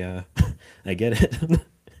yeah, I get it.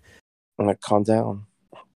 I'm like, calm down.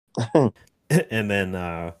 And then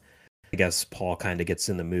I guess Paul kind of gets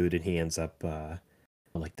in the mood, and he ends up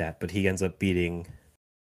like that, but he ends up beating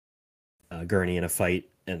Gurney in a fight,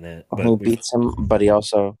 and then He beats him, but he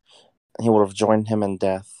would have joined him in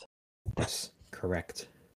death. Yes, correct.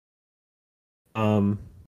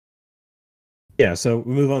 Yeah, so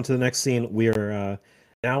we move on to the next scene. We are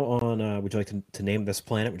now on. Would you like to name this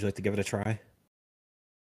planet? Would you like to give it a try?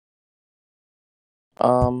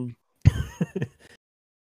 No?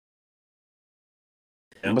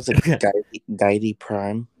 What's it? Okay. Guidey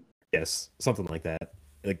Prime? Yes, something like that.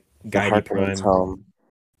 Like The Guidey Harkonnens' Prime. home.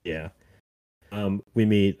 Yeah. We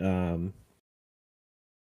meet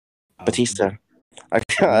Batista. I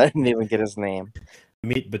didn't even get his name.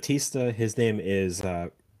 meet Batista. His name is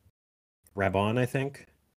Rabon, I think.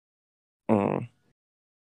 Mm.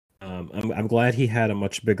 I'm glad he had a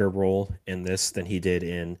much bigger role in this than he did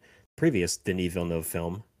in previous Denis Villeneuve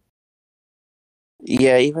film.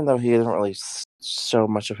 Yeah, even though he doesn't really show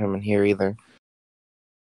much of him in here either.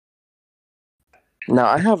 Now,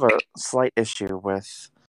 I have a slight issue with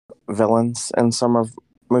villains in some of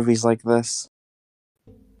movies like this.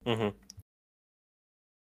 Mm-hmm.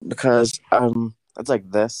 Because it's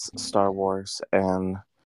like this, Star Wars, and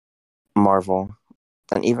Marvel,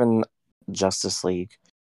 and even Justice League,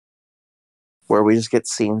 where we just get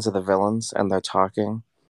scenes of the villains and they're talking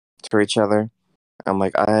to each other. I'm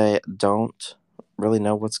like, I don't really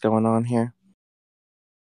know what's going on here.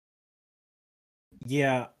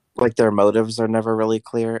 Yeah, Like their motives are never really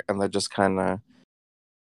clear, and they're just kind of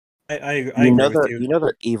I agree with you. You know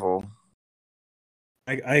they're evil.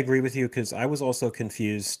 I agree with you because I was also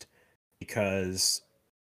confused because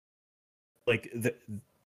like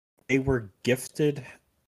they were gifted,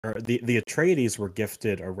 or the Atreides were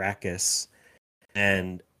gifted Arrakis,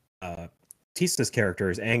 and Tista's character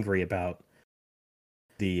is angry about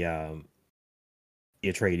the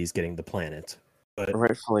Atreides getting the planet, but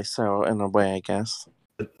Rightfully so, in a way, I guess.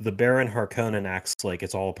 the Baron Harkonnen acts like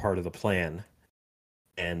it's all part of the plan,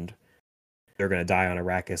 and they're gonna die on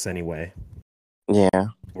Arrakis anyway. Yeah.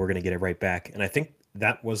 We're gonna get it right back, and I think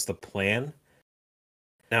that was the plan.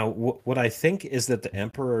 Now, what I think is that the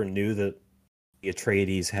Emperor knew that the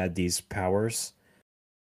Atreides had these powers,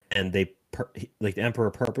 and the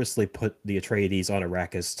Emperor purposely put the Atreides on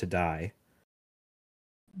Arrakis to die.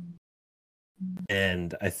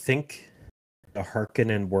 And I think the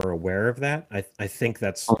Harkonnen were aware of that. I think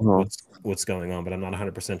that's what's going on, but I'm not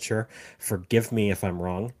 100% sure. Forgive me if I'm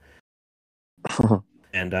wrong,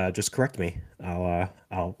 and just correct me.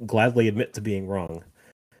 I'll gladly admit to being wrong,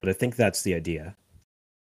 but I think that's the idea.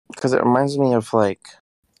 Because it reminds me of like,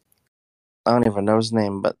 I don't even know his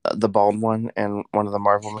name, but the bald one in one of the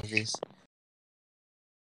Marvel movies.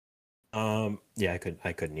 Yeah,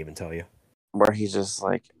 I couldn't even tell you. Where he's just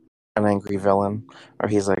like an angry villain, or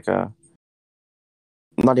he's like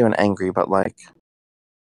not even angry, but like.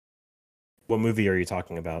 What movie are you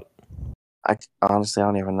talking about? I honestly, I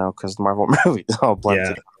don't even know because Marvel movies all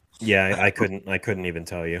blended. Yeah, I couldn't even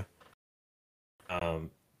tell you.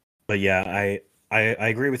 Um, but yeah, I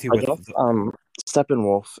agree with you I with guess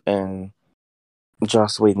Steppenwolf in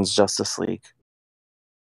Joss Whedon's Justice League.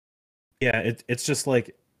 yeah. It's just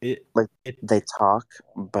like Like it they talk,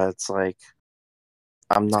 but it's like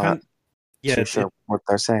I'm it's not kind yeah too sure what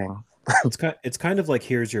they're saying. it's kind of like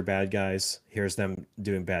here's your bad guys, here's them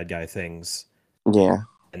doing bad guy things, Yeah,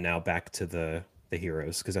 and now back to the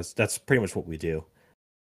heroes because that's pretty much what we do.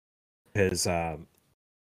 Because yeah,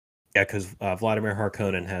 because Vladimir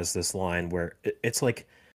Harkonnen has this line where it's like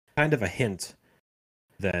kind of a hint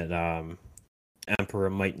that Emperor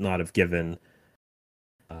might not have given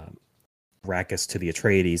um, Arrakis to the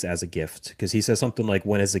Atreides as a gift because he says something like,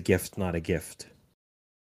 "When is a gift not a gift?"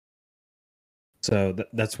 So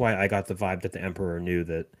that's why I got the vibe that the Emperor knew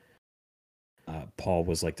that Paul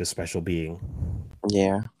was like this special being,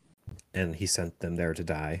 yeah. and he sent them there to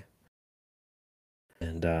die.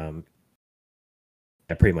 And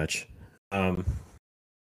yeah, pretty much. Um,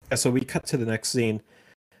 yeah, so we cut to the next scene.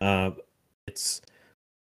 Uh, it's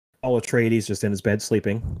Paul Atreides just in his bed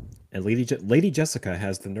sleeping, and Lady Jessica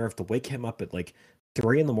has the nerve to wake him up at like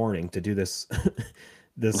 3 in the morning to do this.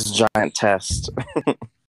 This this giant test.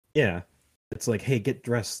 yeah, it's like, hey, get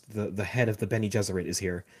dressed. The head of the Bene Gesserit is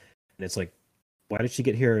here, and it's like, why did she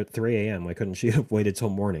get here at 3 a.m.? Why couldn't she have waited till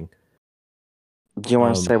morning? Do you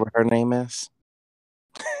want to Um, say what her name is?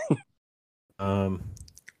 um,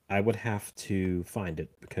 I would have to find it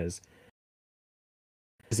because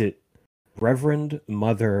is it Reverend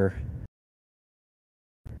Mother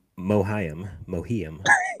Mohiam,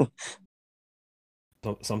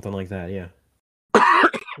 something like that. Yeah,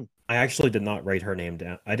 I actually did not write her name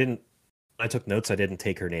down. I didn't. I took notes. I didn't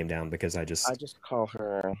take her name down because I I just. just call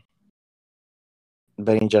her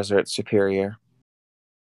Bene Gesserit Superior.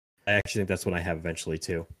 I actually think that's what I have eventually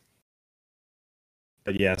too.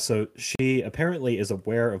 But yeah, so she apparently is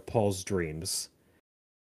aware of Paul's dreams,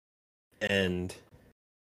 and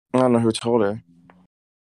I don't know who told her.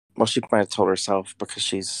 Well, she might have told herself because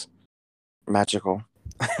she's magical.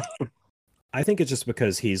 I think it's just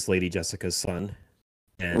because he's Lady Jessica's son,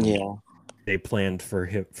 and Yeah. they planned for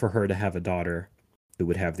her to have a daughter who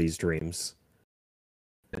would have these dreams.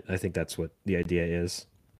 I think that's what the idea is.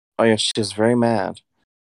 Oh yeah, she's very mad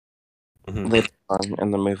Mhm. later on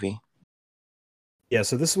in the movie. Yeah,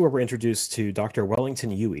 so this is where we're introduced to Dr.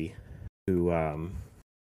 Wellington Yui, who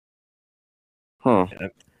Hmm.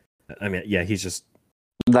 I mean, yeah,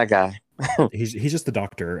 That guy. he's just the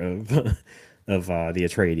doctor of of the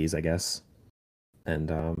Atreides, I guess.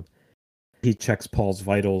 And he checks Paul's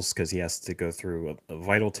vitals because he has to go through a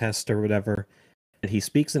vital test or whatever. And he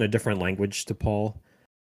speaks in a different language to Paul.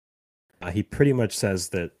 He pretty much says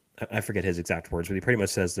that I forget his exact words, but he pretty much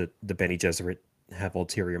says that the Bene Gesserit have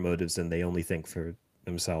ulterior motives and they only think for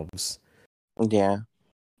themselves. Yeah.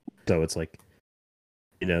 So it's like,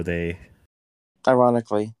 they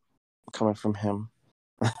Ironically, coming from him.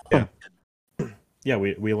 yeah yeah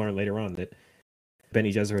we learn later on that Bene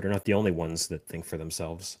Gesserit are not the only ones that think for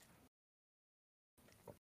themselves.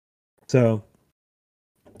 So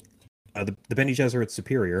the Bene Gesserit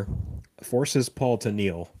superior forces Paul to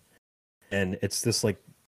kneel, and it's this like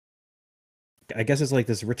I guess it's like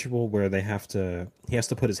this ritual where he has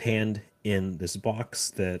to put his hand in this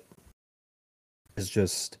box that is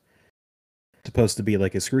just supposed to be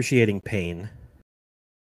like excruciating pain,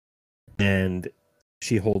 and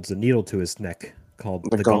she holds a needle to his neck called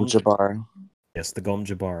The the Gom gum. Jabbar. Yes, the gum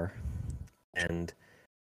jabbar, and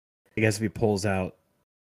I guess if he pulls out,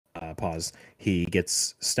 pause, he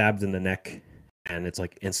gets stabbed in the neck, and it's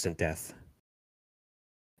like instant death.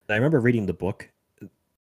 And I remember reading the book;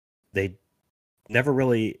 they never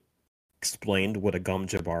really explained what a gum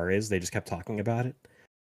jabbar is. They just kept talking about it,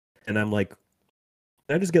 and I'm like,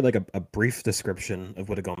 can I just get like a brief description of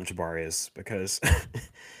what a gum jabbar is? Because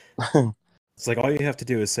it's like all you have to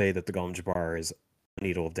do is say that the gum jabbar is a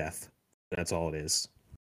needle of death. That's all it is.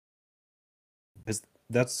 Because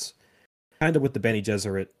that's kind of what the Bene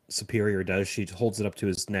Gesserit superior does. She holds it up to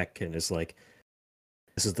his neck and is like,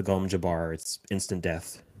 "This is the gum jabbar. It's instant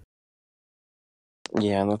death."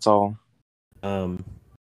 Yeah, that's all. Um.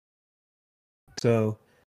 So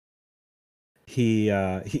he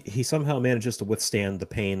somehow manages to withstand the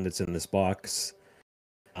pain that's in this box.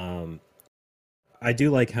 Um. I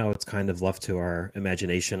do like how it's kind of left to our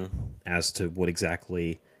imagination as to what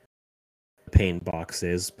exactly the pain box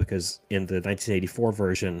is, because in the 1984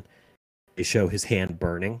 version, they show his hand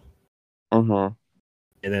burning, Mm-hmm.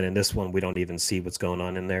 and then in this one, we don't even see what's going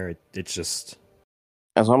on in there. It's just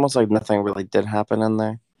It's almost like nothing really did happen in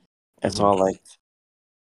there. It's Mhm. all like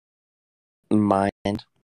mind.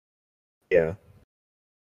 Yeah,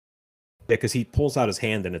 because he pulls out his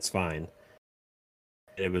hand and it's fine,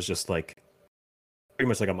 It was just like pretty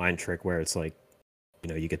much like a mind trick where it's like,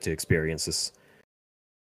 you get to experience this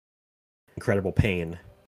incredible pain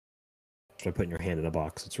by putting your hand in a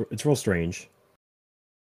box. It's real strange.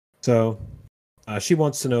 So she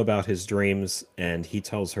wants to know about his dreams, and he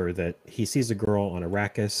tells her that he sees a girl on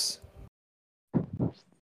Arrakis,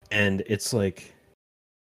 and it's like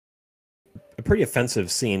a pretty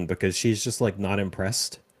offensive scene because she's just like not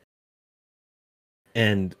impressed,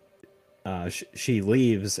 and she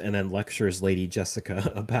leaves and then lectures Lady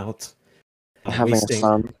Jessica about Having a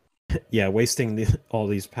son. wasting all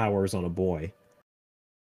these powers on a boy.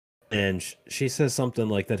 And she says something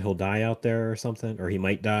like that he'll die out there or something, or he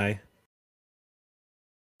might die.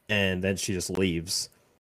 And then she just leaves.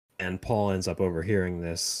 And Paul ends up overhearing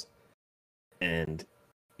this. And,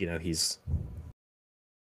 he's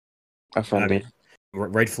Offended.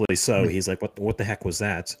 Rightfully so. He's like, what the heck was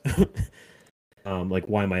that? Like,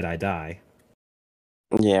 why might I die?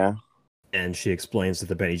 Yeah. And she explains that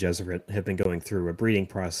the Bene Gesserit have been going through a breeding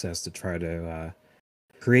process to try to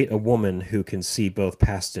create a woman who can see both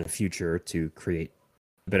past and future to create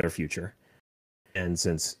a better future. And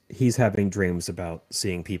since he's having dreams about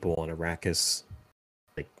seeing people on Arrakis,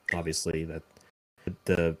 like obviously that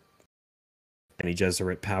the Bene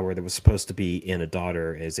Gesserit power that was supposed to be in a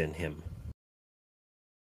daughter is in him.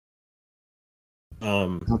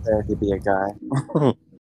 How dare he be a guy?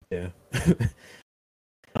 Yeah.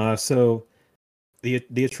 So the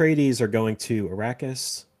Atreides are going to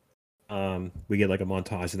Arrakis. We get like a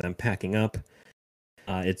montage of them packing up.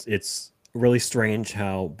 It's really strange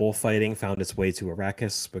how bullfighting found its way to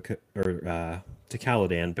Arrakis to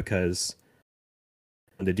Caladan, because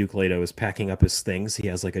when the Duke Leto is packing up his things, he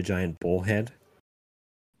has like a giant bullhead.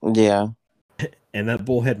 Yeah. And that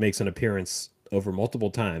bullhead makes an appearance over multiple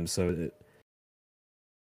times. So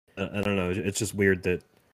I don't know. It's just weird that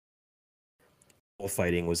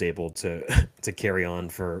bullfighting was able to carry on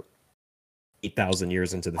for 8,000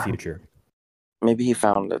 years into the future. Maybe he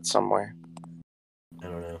found it somewhere. I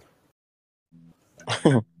don't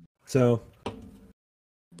know. So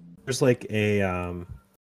there's like a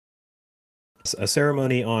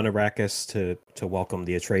ceremony on Arrakis to welcome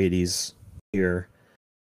the Atreides here.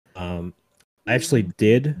 I actually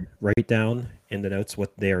did write down in the notes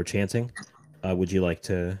what they are chanting. Would you like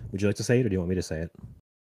to say it, or do you want me to say it?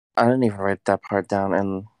 I didn't even write that part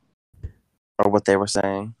down or what they were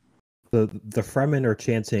saying. The Fremen are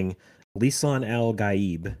chanting Lisan al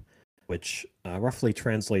Gaib, which roughly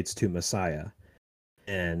translates to Messiah,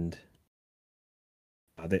 and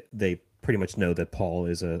they pretty much know that Paul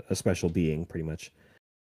is a special being, pretty much.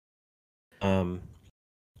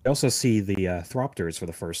 I also see the Thropters for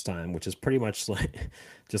the first time, which is pretty much like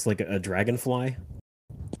just like a dragonfly.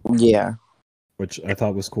 Yeah. Which I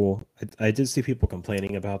thought was cool. I did see people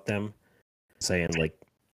complaining about them, saying like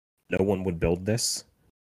no one would build this.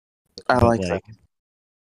 I like that.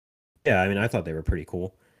 Yeah, I mean, I thought they were pretty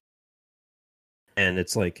cool. And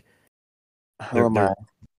it's like Who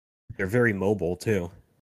they're very mobile too.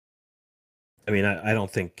 I mean, I don't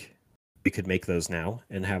think we could make those now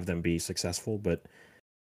and have them be successful, but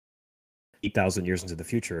 8,000 years into the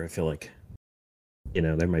future, I feel like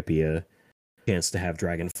there might be a chance to have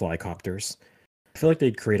dragonfly copters. I feel like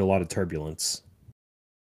they'd create a lot of turbulence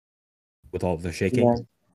with all the shaking.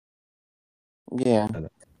 Yeah.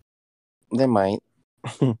 They might.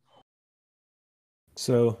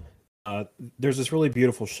 So there's this really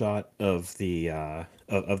beautiful shot of the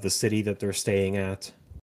city that they're staying at,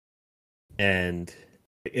 and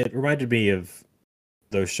it reminded me of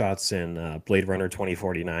those shots in Blade Runner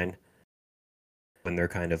 2049 when they're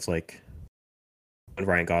kind of like when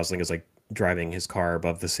Ryan Gosling is like driving his car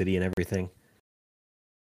above the city and everything.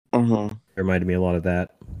 Mm-hmm. It reminded me a lot of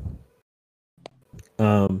that.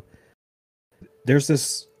 There's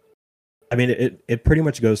this. I mean, it pretty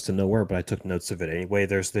much goes to nowhere, but I took notes of it anyway.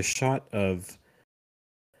 There's this shot of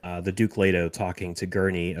the Duke Leto talking to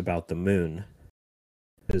Gurney about the moon.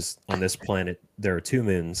 Because on this planet, there are 2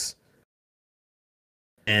 moons.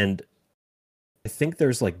 And I think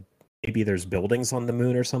there's like, maybe there's buildings on the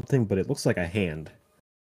moon or something, but it looks like a hand.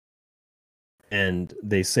 And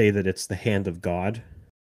they say that it's the hand of God.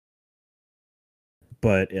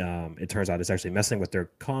 But it turns out it's actually messing with their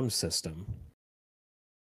comm system.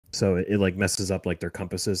 So it like messes up like their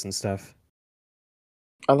compasses and stuff.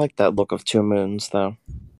 I like that look of 2 moons, though.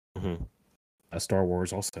 Mm-hmm. Star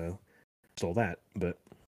Wars also stole that, but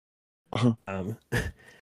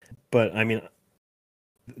but I mean,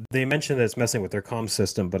 they mentioned that it's messing with their comm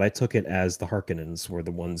system, but I took it as the Harkonnens were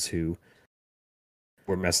the ones who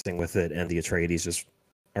were messing with it, and the Atreides just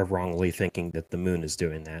are wrongly thinking that the moon is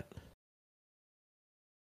doing that.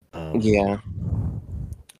 Yeah.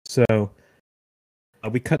 So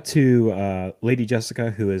we cut to Lady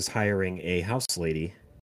Jessica, who is hiring a house lady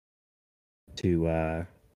to, I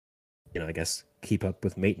guess keep up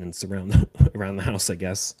with maintenance around around the house, I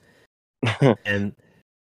guess. And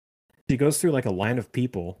she goes through like a line of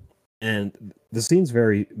people, and the scene's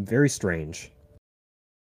very, very strange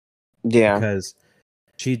Yeah. because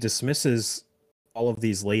she dismisses all of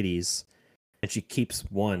these ladies, and she keeps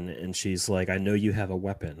one, and she's like, "I know you have a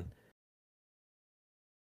weapon,"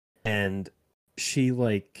 and she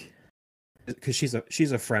like, because she's a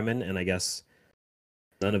Fremen, and I guess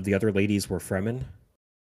none of the other ladies were Fremen,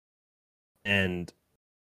 and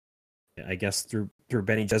I guess through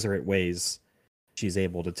Bene Gesserit ways, she's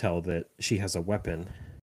able to tell that she has a weapon,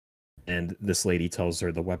 and this lady tells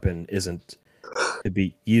her the weapon isn't to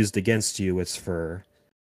be used against you; it's for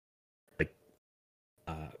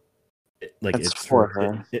like, It's for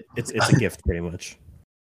her. It's a gift, pretty much.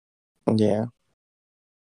 Yeah.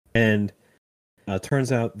 And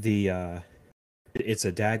turns out it's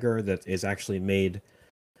a dagger that is actually made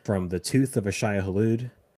from the tooth of a Shia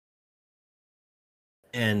Halud,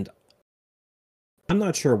 and I'm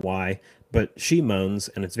not sure why, but she moans,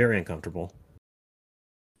 and it's very uncomfortable.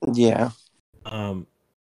 Yeah.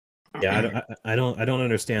 Yeah, I don't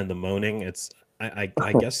understand the moaning. I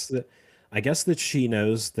guess that she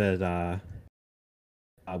knows that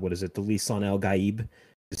what is it? The Lisan El Gaib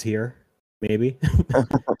is here, maybe.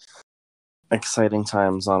 Exciting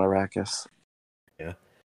times on Arrakis. Yeah.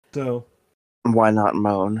 So Why not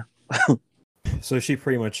moan? she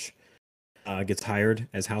pretty much gets hired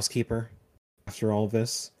as housekeeper after all of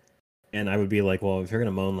this, and I would be like, well, if you're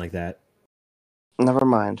gonna moan like that, Never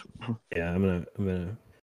mind. yeah, I'm gonna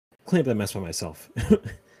clean up that mess by myself.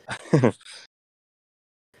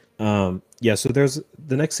 Yeah, so there's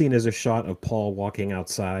the next scene is a shot of Paul walking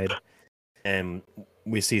outside, and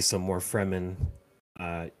we see some more Fremen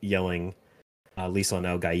yelling Lisan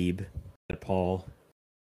El Gaib at Paul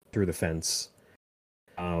through the fence.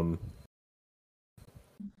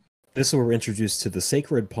 This is where we're introduced to the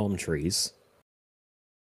sacred palm trees.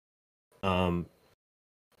 The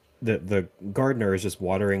gardener is just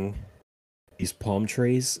watering these palm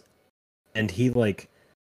trees, and he like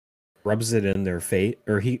rubs it in their face,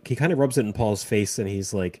 or he kind of rubs it in Paul's face, and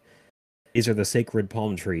he's like, "These are the sacred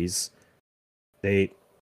palm trees. They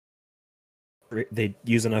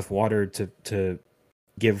use enough water to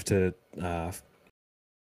give to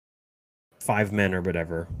 5 men or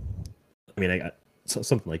whatever. I mean,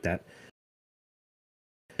 something like that."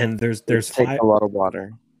 And there's Take five a lot of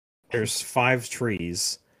water. there's 5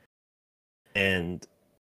 trees, and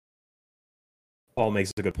Paul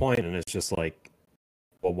makes a good point, and it's just like,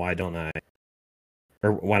 well, why don't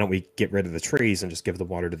we get rid of the trees and just give the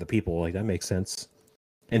water to the people? Like, that makes sense.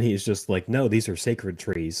 And he's just like, no, these are sacred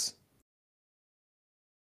trees.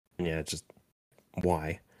 And yeah, just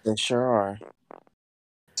why? They sure are.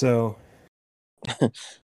 So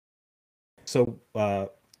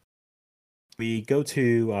we go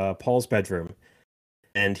to Paul's bedroom,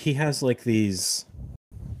 and he has like these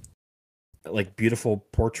like beautiful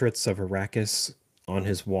portraits of Arrakis on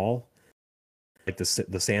his wall. Like the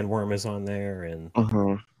sandworm is on there, and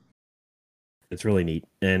it's really neat.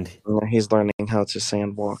 And he's learning how to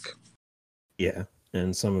sandwalk. Yeah,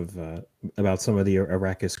 and some of about some of the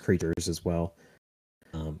Arrakis creatures as well,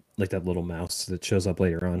 like that little mouse that shows up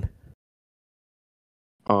later on.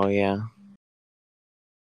 Oh yeah.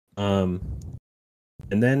 And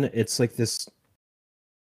then it's like this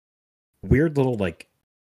weird little like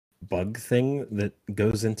bug thing that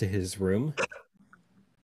goes into his room.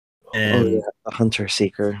 And the hunter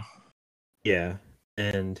seeker. Yeah,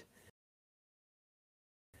 and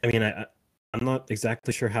I mean, I'm not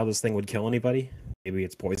exactly sure how this thing would kill anybody. Maybe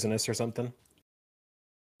it's poisonous or something.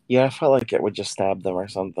 Yeah, I felt like it would just stab them or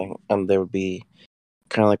something, and they would be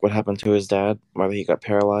kind of like what happened to his dad, where he got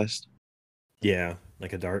paralyzed. Yeah,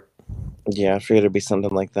 like a dart. Yeah, I figured it'd be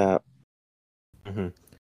something like that. Mm-hmm.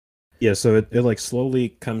 Yeah, so it like slowly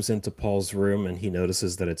comes into Paul's room, and he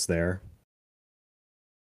notices that it's there.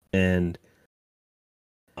 And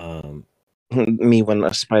me when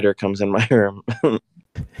a spider comes in my room.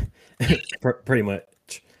 Pretty much.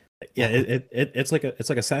 Yeah, it's like it's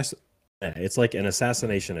like an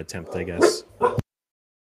assassination attempt, I guess.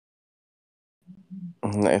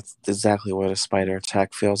 It's exactly what a spider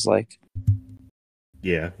attack feels like.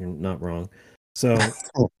 Yeah, you're not wrong. So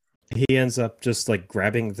he ends up just like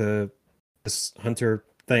grabbing this hunter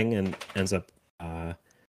thing and ends up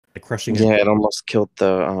like crushing it. Yeah, it almost killed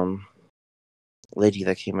the lady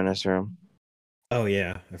that came in his room. Oh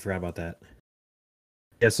yeah, I forgot about that.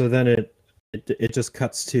 Yeah, so then it just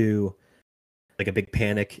cuts to like a big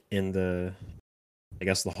panic in the I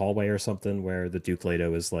guess the hallway or something, where the Duke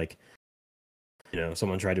Leto is like,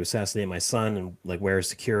 someone tried to assassinate my son, and like, where's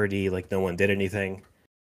security? Like, no one did anything.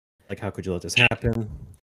 Like, how could you let this happen?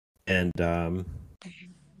 And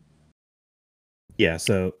yeah,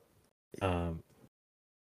 so I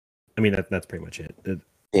mean that's pretty much it.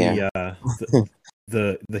 Yeah.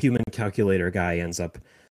 The human calculator guy ends up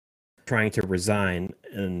trying to resign,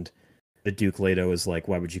 and the Duke Leto is like,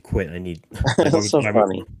 "Why would you quit? I need like, That's so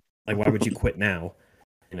funny. why would you quit now?"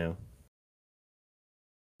 You know.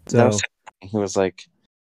 That was So he was like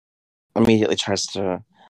immediately tries to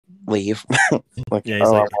leave. Like, yeah,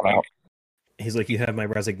 oh, I want out. he's like, "You have my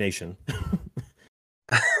resignation."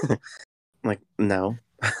 Like, no.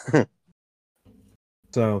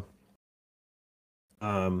 So,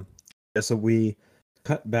 yeah, so we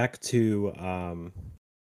cut back to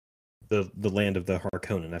the land of the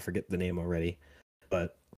Harkonnen. I forget the name already,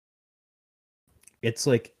 but it's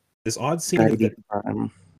like this odd scene of the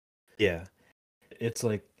yeah. It's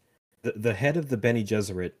like the head of the Bene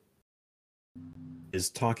Gesserit is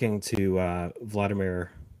talking to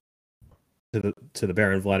Vladimir to the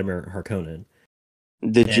Baron Vladimir Harkonnen.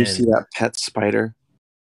 Did you see that pet spider?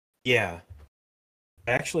 Yeah,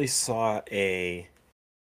 I actually saw a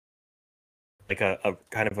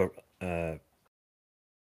kind of a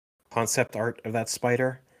concept art of that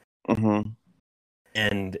spider,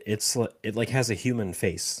 and it like has a human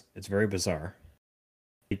face. It's very bizarre.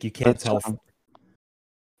 Like, you can't tell.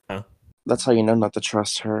 Huh? That's how you know not to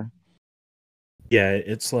trust her. Yeah,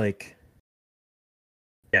 it's like,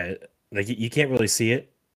 yeah, like you can't really see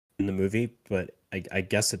it in the movie, but I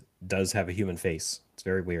guess it does have a human face. It's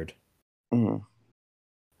very weird.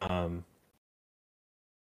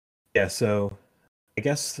 Yeah, so I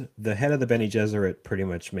guess the head of the Bene Gesserit pretty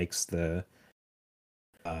much makes the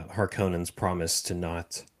Harkonnens promise to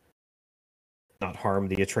not harm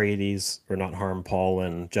the Atreides, or not harm Paul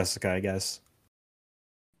and Jessica, I guess.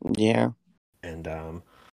 Yeah. And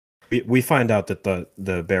we find out that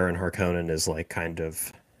the Baron Harkonnen is like kind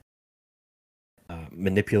of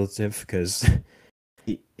manipulative, because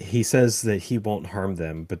he says that he won't harm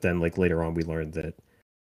them, but then like later on we learn that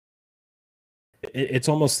it's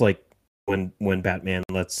almost like when Batman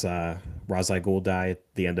lets Ra's al Ghul die at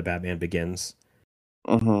the end of Batman Begins.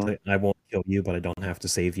 Like, I won't kill you, but I don't have to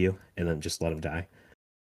save you, and then just let him die.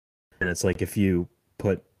 And it's like, if you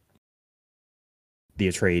put the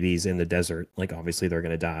Atreides in the desert, like obviously they're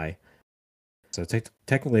gonna die. So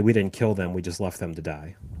technically, we didn't kill them; we just left them to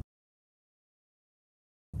die.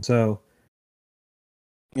 So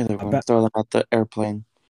Yeah, they're going to throw them out the airplane.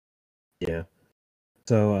 Yeah.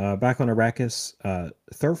 So back on Arrakis,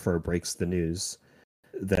 Thurfer breaks the news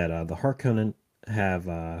that the Harkonnen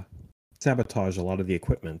have sabotaged a lot of the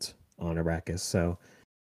equipment on Arrakis. So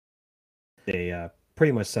they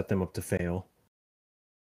pretty much set them up to fail,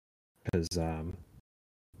 because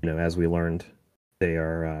as we learned, they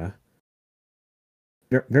are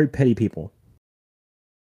very, very petty people.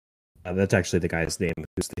 That's actually the guy's name,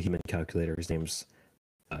 who's the human calculator. His name's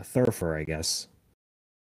Thurfer, I guess.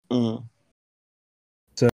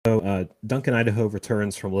 So Duncan Idaho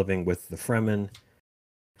returns from living with the Fremen.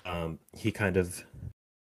 He kind of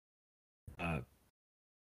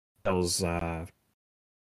tells the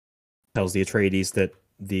Atreides that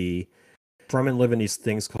the Fremen live in these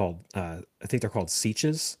things called, I think they're called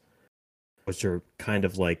sieches, which are kind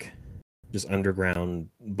of like just underground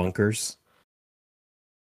bunkers.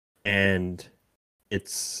 And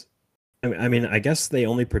it's, I mean, I guess they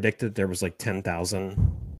only predicted there was like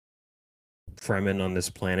 10,000 Fremen on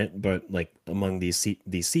this planet, but like among these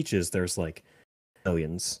sieches, there's like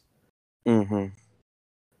millions. And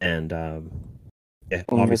yeah,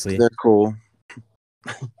 obviously they're cool.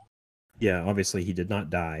 Yeah, obviously he did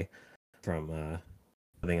not die from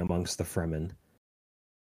living amongst the Fremen.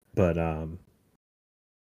 But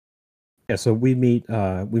yeah, so we meet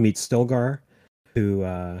Stilgar,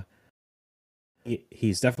 who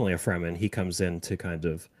he's definitely a Fremen. He comes in to kind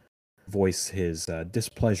of voice his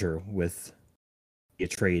displeasure with the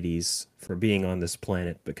Atreides for being on this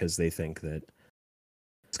planet, because they think that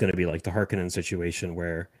it's going to be like the Harkonnen situation,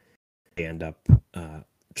 where they end up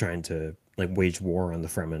trying to like wage war on the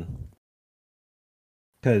Fremen.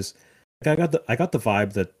 Because I got the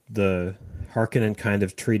vibe that the Harkonnen kind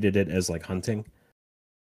of treated it as like hunting,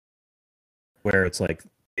 where it's like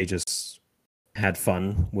they just had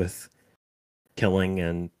fun with killing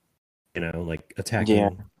and like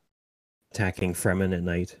attacking Fremen at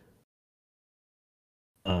night.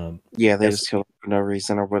 They just kill for no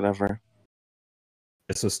reason or whatever.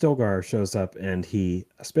 So Stilgar shows up and he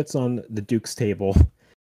spits on the Duke's table,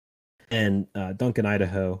 and Duncan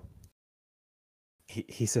Idaho,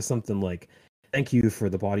 he says something like, thank you for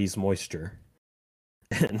the body's moisture.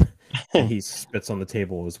 And he spits on the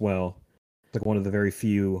table as well. It's like one of the very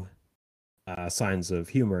few signs of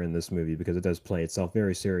humor in this movie because it does play itself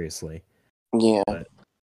very seriously. Yeah. But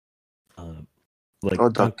like Oh,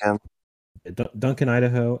 Duncan. Duncan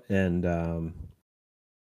Idaho and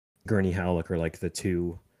Gurney Halleck are like the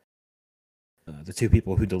two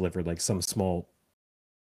people who delivered like some small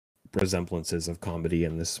resemblances of comedy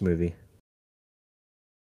in this movie.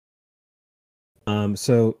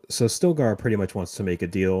 So Stilgar pretty much wants to make a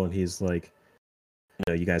deal, and he's like,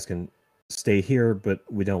 you guys can stay here, but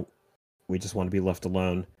we just want to be left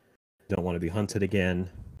alone. Don't want to be hunted again.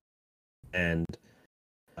 And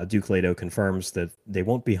Duke Leto confirms that they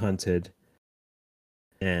won't be hunted.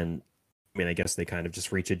 And I mean, I guess they kind of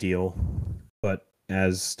just reach a deal. But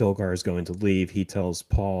as Stilgar is going to leave, he tells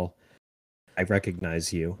Paul, "I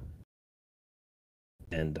recognize you."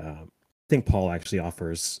 And I think Paul actually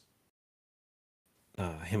offers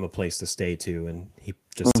him a place to stay too, and he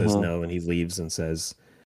just says no, and he leaves and says,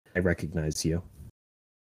 "I recognize you."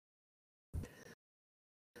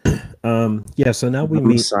 Yeah, so now we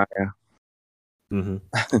meet Messiah.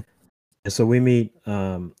 Mm-hmm. So we meet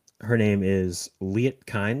her name is Liet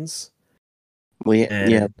Kynes.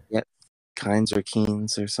 Yeah, Kynes or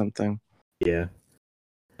Keens or something. Yeah.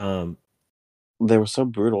 They were so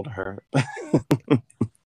brutal to her.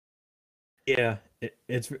 Yeah,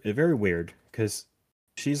 it's very weird because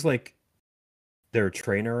she's like their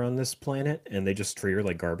trainer on this planet, and they just treat her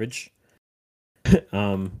like garbage.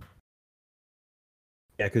 Yeah,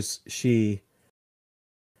 because she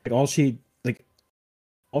all she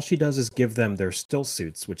does is give them their still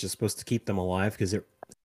suits, which is supposed to keep them alive because it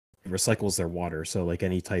recycles their water. So like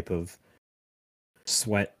any type of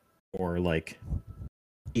sweat or like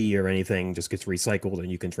pee or anything just gets recycled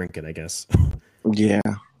and you can drink it, I guess. Yeah.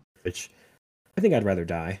 Which I think I'd rather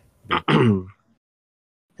die.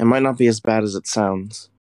 It might not be as bad as it sounds.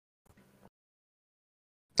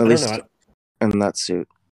 At least in that suit.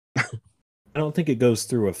 I don't think it goes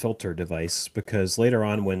through a filter device because later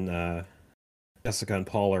on when Jessica and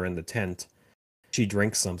Paul are in the tent, she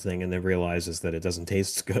drinks something and then realizes that it doesn't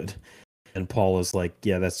taste good. And Paul is like,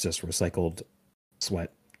 yeah, that's just recycled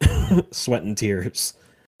sweat. Sweat and tears.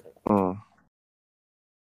 Oh.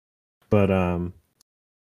 But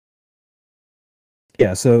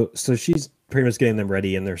yeah, so she's pretty much getting them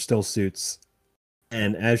ready in their still suits.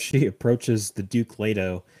 And as she approaches the Duke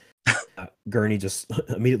Leto, Gurney just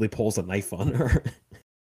immediately pulls a knife on her.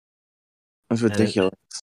 That's ridiculous.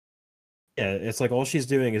 Yeah, it's like all she's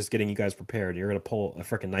doing is getting you guys prepared. You're gonna pull a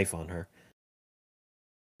freaking knife on her.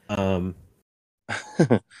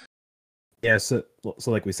 Yeah, so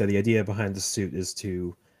like we said, the idea behind the suit is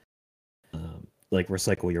to like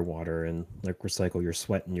recycle your water and like recycle your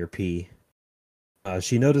sweat and your pee.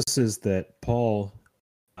 She notices that Paul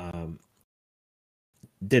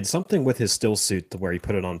did something with his still suit to where he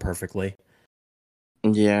put it on perfectly.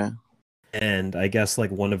 Yeah. And I guess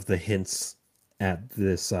like one of the hints at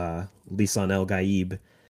this Lisan El Gaib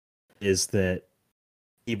is that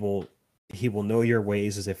he will know your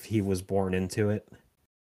ways as if he was born into it.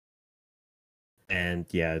 And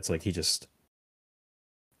yeah, it's like he just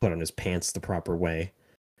put on his pants the proper way.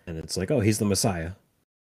 And it's like, oh, he's the Messiah.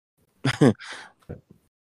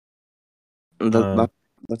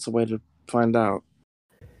 That's a way to find out.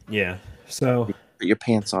 Yeah. So put your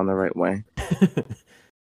pants on the right way.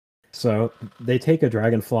 So they take a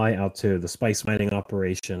dragonfly out to the spice mining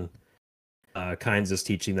operation. Kynes is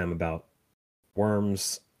teaching them about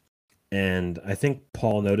worms. And I think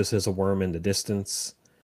Paul notices a worm in the distance.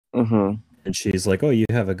 Mm-hmm. And she's like, oh, you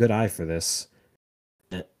have a good eye for this.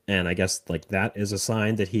 And I guess like that is a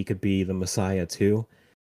sign that he could be the Messiah too.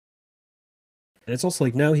 And it's also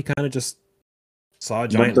like, no, he kind of just saw a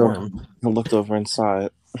giant worm. He looked over and saw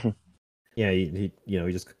it. Yeah, he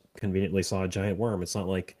just conveniently saw a giant worm. It's not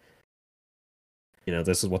like,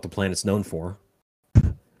 this is what the planet's known for.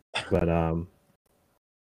 But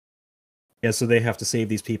yeah, so they have to save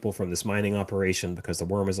these people from this mining operation because the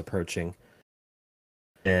worm is approaching.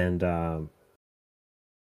 And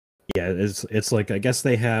yeah, it's like I guess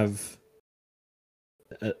they have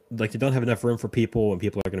like they don't have enough room for people, and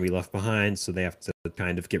people are going to be left behind, so they have to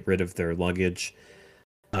kind of get rid of their luggage.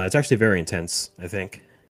 It's actually very intense, I think.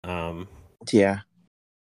 Yeah,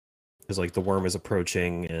 because like the worm is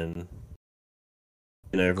approaching, and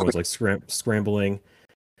everyone's like scrambling.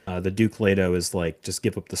 The Duke Leto is like, just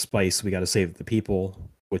give up the spice. We got to save the people,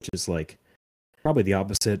 which is like probably the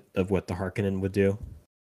opposite of what the Harkonnen would do.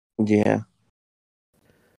 Yeah.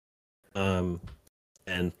 And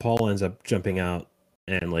Paul ends up jumping out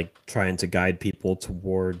and like trying to guide people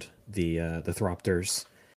toward the Thropters.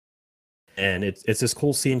 And it's this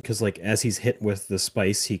cool scene because like as he's hit with the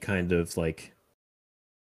spice, he kind of like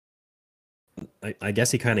I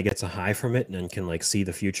guess he kind of gets a high from it and can like see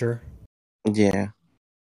the future. Yeah.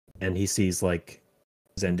 And he sees like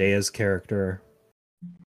Zendaya's character.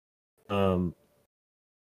 Um,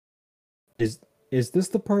 is this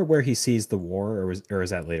the part where he sees the war, or is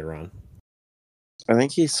that later on? I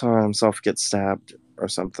think he saw himself get stabbed or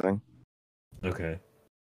something. Okay.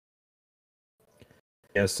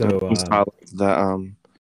 Yeah. So He saw like,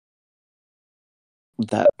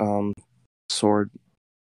 that sword.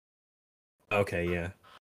 okay. Yeah.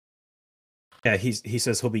 Yeah. He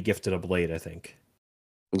says he'll be gifted a blade, I think.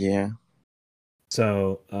 Yeah.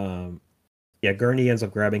 So yeah, Gurney ends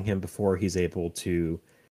up grabbing him before he's able to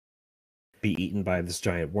be eaten by this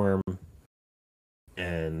giant worm,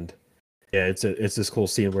 and yeah, it's this cool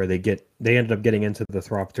scene where they ended up getting into the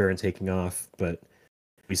Thropter and taking off, but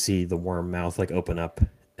we see the worm mouth like open up,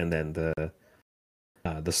 and then the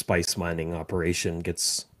spice mining operation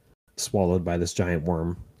gets swallowed by this giant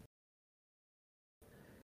worm.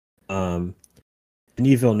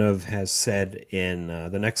 Denis Villeneuve has said in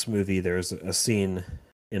the next movie there's a scene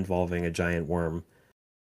involving a giant worm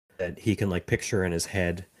that he can like picture in his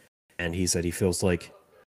head, and he said he feels like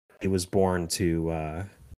he was born to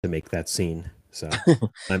make that scene. So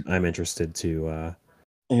I'm interested to.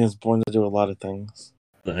 He was born to do a lot of things.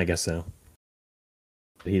 I guess so.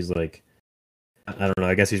 He's like, I don't know.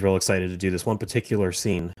 I guess he's real excited to do this one particular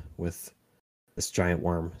scene with this giant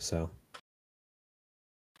worm. So I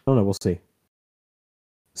don't know. We'll see.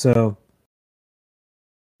 So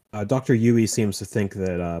Dr. Yui seems to think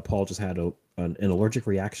that Paul just had an allergic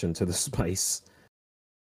reaction to the spice,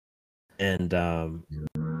 and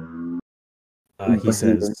he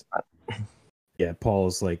says, "Yeah, Paul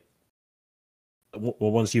is like." Well,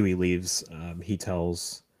 once Yui leaves, he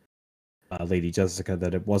tells Lady Jessica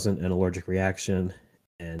that it wasn't an allergic reaction,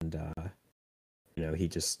 and he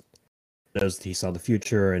just knows that he saw the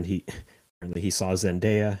future, and he saw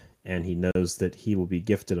Zendaya, and he knows that he will be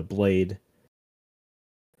gifted a blade,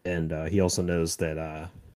 and he also knows that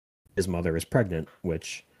his mother is pregnant,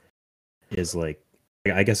 which is like,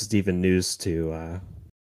 I guess it's even news to.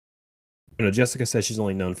 Jessica says she's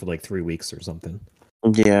only known for like 3 weeks or something.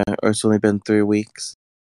 Yeah, or it's only been 3 weeks.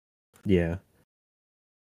 Yeah.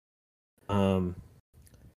 So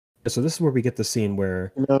this is where we get the scene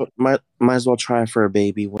where might as well try for a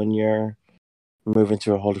baby when you're moving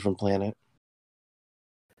to a whole different planet.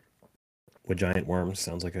 With giant worms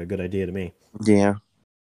sounds like a good idea to me. Yeah.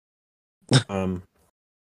 So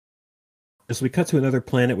we cut to another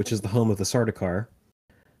planet, which is the home of the Sardaukar.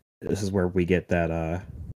 This is where we get that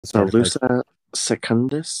Lusa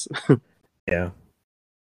Secundus. Yeah.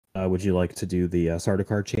 Would you like to do the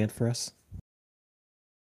Sardaukar chant for us?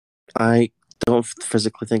 I don't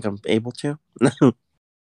physically think I'm able to.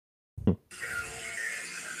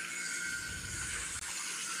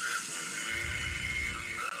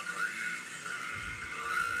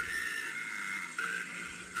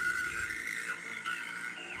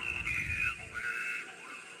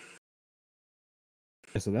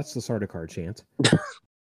 So that's the Sardaukar chant.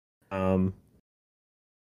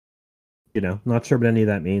 Not sure what any of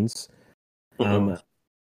that means. And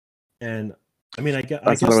I mean, I guess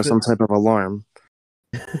thought it was some type of alarm.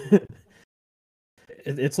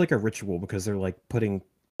 It's like a ritual because they're like putting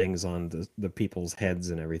things on the people's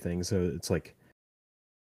heads and everything. So it's like,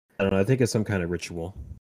 I don't know. I think it's some kind of ritual.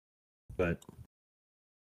 But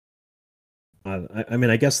I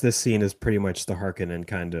mean, I guess this scene is pretty much the Harkonnen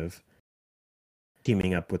kind of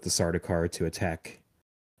teaming up with the Sardaukar to attack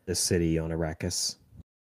this city on Arrakis.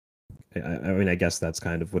 I mean, I guess that's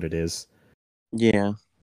kind of what it is. Yeah.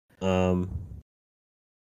 Because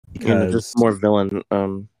just more villain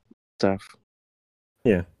stuff.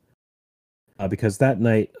 Yeah. Because that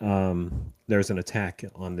night there's an attack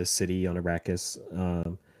on this city on Arrakis.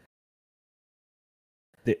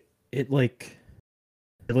 It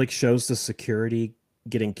shows the security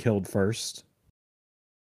getting killed first,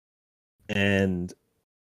 and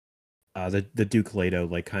the Duke Leto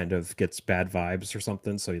kind of gets bad vibes or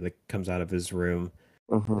something, so he comes out of his room,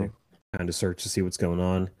 kind of search to see what's going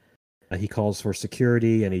on. He calls for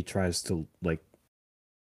security, and he tries to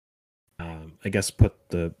I guess put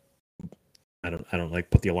the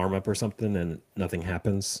put the alarm up or something, and nothing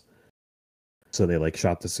happens. So they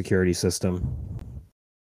shot the security system.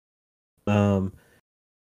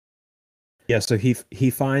 Yeah, so he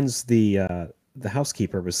finds the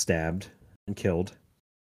housekeeper was stabbed and killed,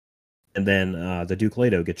 and then the Duke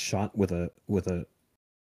Leto gets shot with a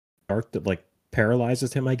dart that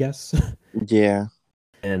paralyzes him, I guess. Yeah.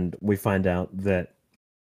 And we find out that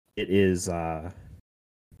it is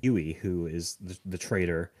Yui, who is the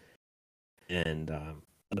traitor, and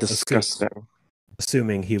Disgusting.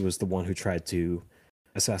 assuming he was the one who tried to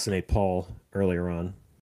assassinate Paul earlier on.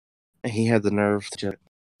 He had the nerve to.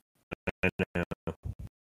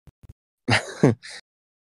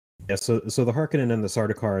 Yeah, so the Harkonnen and the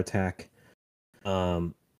Sardaukar attack.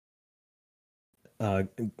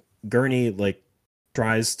 Gurney like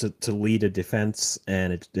tries to lead a defense,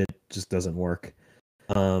 and it just doesn't work.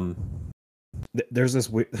 There's this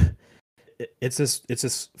it's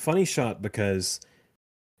this funny shot because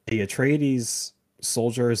the Atreides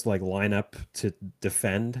soldiers like line up to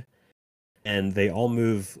defend, and they all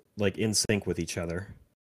move like in sync with each other,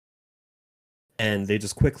 and they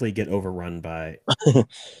just quickly get overrun by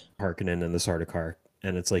Harkonnen and the Sardaukar.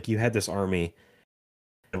 And it's like you had this army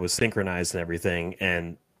that was synchronized and everything,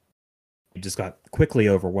 and you just got quickly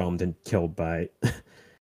overwhelmed and killed by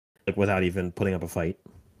like without even putting up a fight.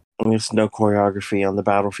 There's no choreography on the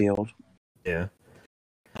battlefield. Yeah.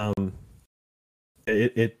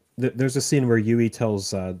 There's a scene where Yui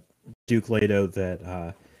tells Duke Leto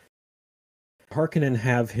that Harkonnen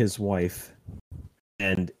have his wife,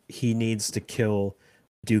 and he needs to kill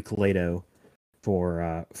Duke Leto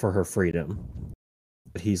for her freedom.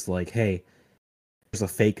 But he's like, hey, there's a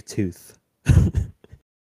fake tooth.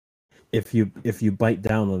 If you bite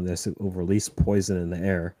down on this, it will release poison in the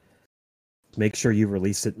air. Make sure you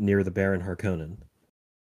release it near the Baron Harkonnen.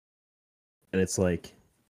 And it's like,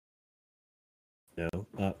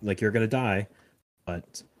 like you're gonna die,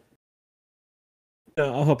 but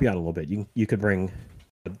I'll help you out a little bit. You could bring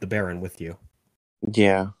the Baron with you.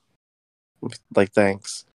 Yeah. Like,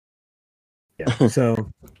 thanks. Yeah.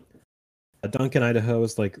 So Duncan Idaho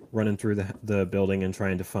is like running through the building and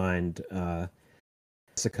trying to find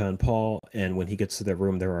Jessica and Paul, and when he gets to their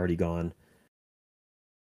room, they're already gone.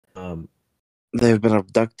 They've been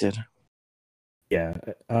abducted. Yeah.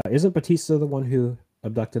 Isn't Batista the one who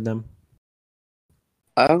abducted them?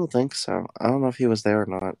 I don't think so. I don't know if he was there or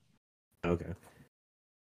not. Okay.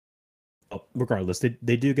 Well, regardless,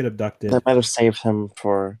 they do get abducted. They might have saved him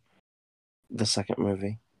for the second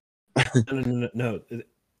movie. No.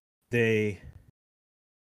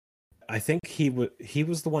 I think he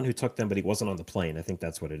was the one who took them, but he wasn't on the plane. I think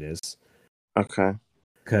that's what it is. Okay.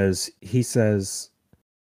 Because he says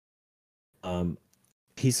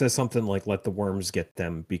something like, "Let the worms get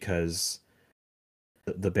them," because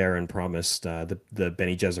the Baron promised the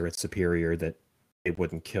Bene Gesserit superior that they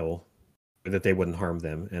wouldn't kill, or that they wouldn't harm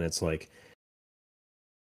them. And it's like,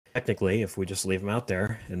 technically, if we just leave them out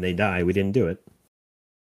there and they die, we didn't do it.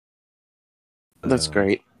 That's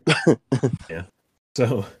great. Yeah.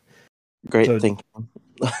 So great thinking.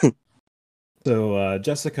 So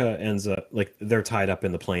Jessica ends up like they're tied up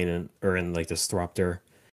in the plane or in like this thropter,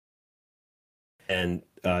 and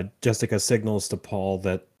Jessica signals to Paul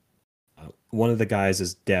that one of the guys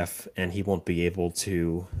is deaf and he won't be able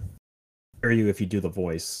to hear you if you do the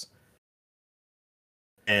voice.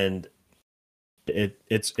 And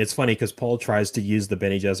it's funny because Paul tries to use the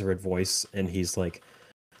Bene Gesserit voice, and he's like,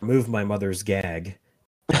 "Remove my mother's gag,"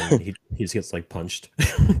 and he gets like punched.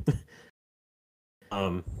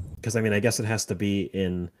 Because I mean, I guess it has to be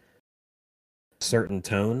in a certain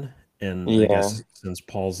tone, and Yeah. I guess since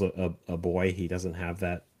Paul's a boy, he doesn't have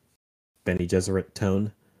that Bene Gesserit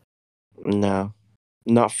tone. No,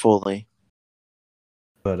 not fully.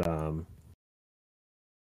 But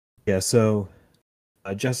yeah. So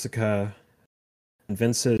Jessica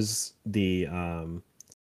convinces the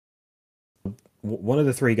one of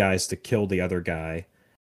the three guys to kill the other guy,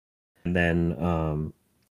 and then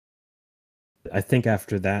I think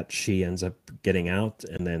after that she ends up getting out,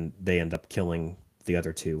 and then they end up killing the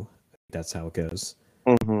other two. That's how it goes.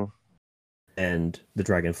 Mm-hmm. And the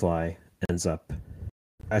dragonfly ends up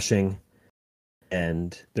crashing,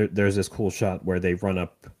 and there's this cool shot where they run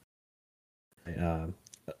up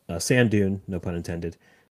a sand dune, no pun intended,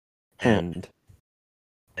 and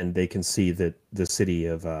they can see that the city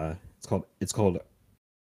of it's called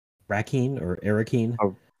Rakeen or Arakeen.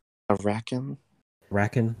 Arakan?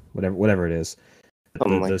 Rakin, whatever it is.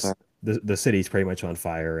 Something like that. The city's pretty much on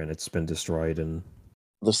fire, and it's been destroyed. And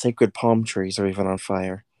The sacred palm trees are even on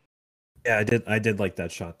fire. yeah, I did like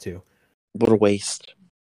that shot too. What a waste.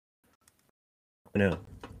 I know.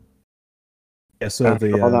 Yeah, so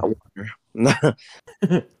After all that water.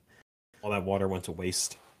 all that water went to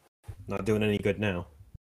waste. Not doing any good now.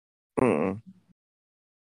 Mm-mm.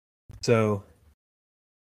 So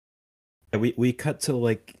yeah, we cut to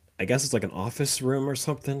like, I guess it's like an office room or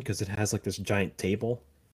something, because it has like this giant table,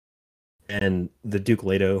 and the Duke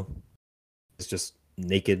Leto is just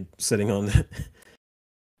naked sitting on it.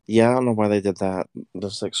 Yeah, I don't know why they did that.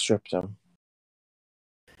 Just like stripped him.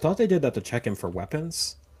 thought they did that to check him for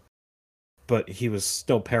weapons, but he was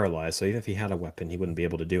still paralyzed, so even if he had a weapon, he wouldn't be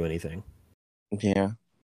able to do anything. Yeah.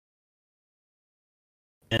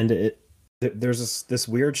 And there's this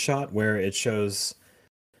weird shot where it shows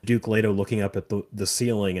Duke Leto looking up at the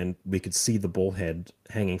ceiling, and we could see the bullhead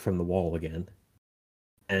hanging from the wall again.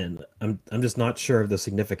 And I'm just not sure of the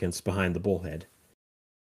significance behind the bullhead.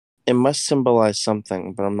 It must symbolize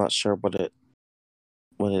something, but I'm not sure what it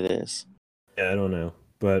is. Yeah, I don't know,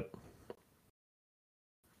 but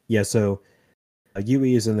yeah. So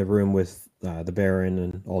Yui is in the room with the Baron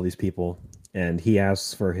and all these people, and he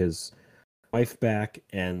asks for his wife back,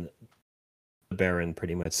 and the Baron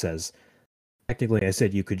pretty much says, "Technically, I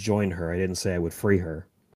said you could join her. I didn't say I would free her."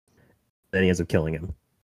 Then he ends up killing him.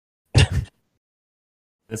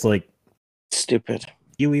 It's like, stupid.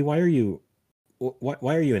 Yui, why are you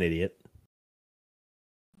an idiot?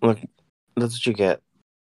 Look, that's what you get.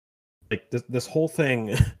 Like this whole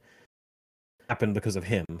thing happened because of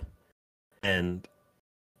him, and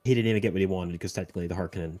he didn't even get what he wanted because technically the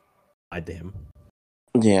Harkonnen lied to him.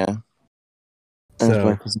 Yeah. And his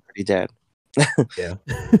wife was already dead. Yeah.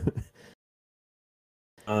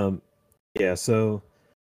 Yeah, so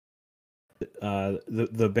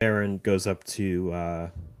the Baron goes up to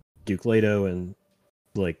Duke Leto and,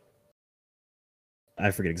 like,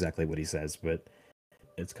 I forget exactly what he says, but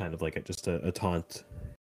it's kind of like just a taunt.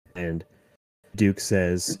 And Duke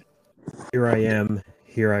says, "Here I am,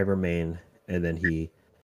 here I remain," and then he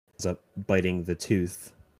ends up biting the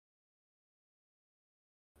tooth.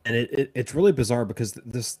 And it's really bizarre because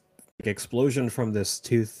this explosion from this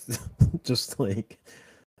tooth just like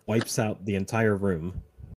wipes out the entire room.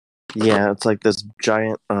 Yeah, it's like this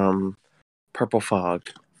giant purple fog.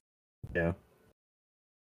 Yeah.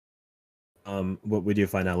 What we do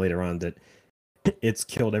find out later on that it's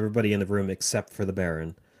killed everybody in the room except for the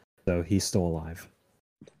Baron, so he's still alive.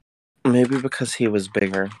 Maybe because he was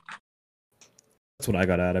bigger. That's what I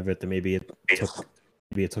got out of it. That maybe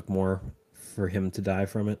it took more for him to die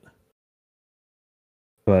from it.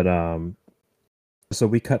 But so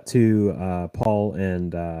we cut to Paul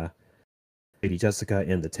and Lady Jessica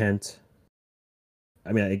in the tent.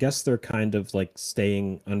 I mean, I guess they're kind of like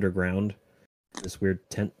staying underground, this weird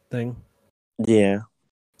tent thing. Yeah.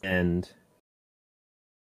 And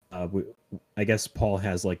I guess Paul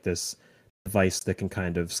has like this device that can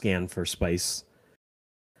kind of scan for spice,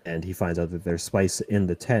 and he finds out that there's spice in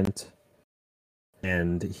the tent,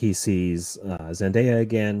 and he sees Zendaya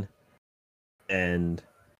again, and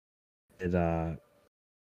it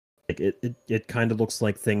kind of looks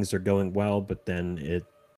like things are going well, but then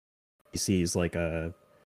he sees like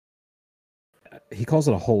he calls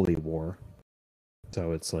it a holy war,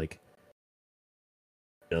 so it's like,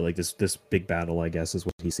 you know, like this big battle, I guess, is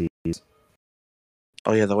what he sees.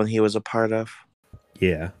 Oh yeah, the one he was a part of.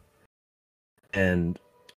 Yeah, and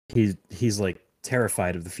he's like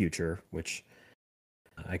terrified of the future, which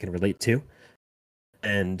I can relate to.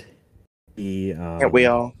 And he Yeah, we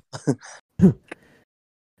all.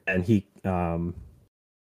 and he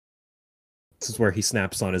this is where he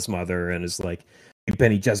snaps on his mother and is like,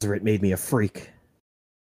 "Bene Gesserit made me a freak."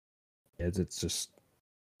 It's just,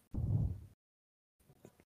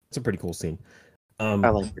 it's a pretty cool scene. I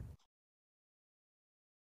like it.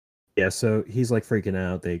 Yeah, so he's like freaking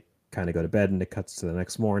out. They kind of go to bed, and it cuts to the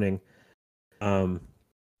next morning. Oh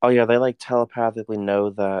yeah, they like telepathically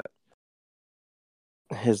know that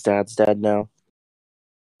his dad's dead now.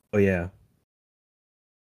 Oh yeah.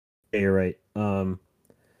 Yeah, you're right.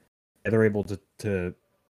 They're able to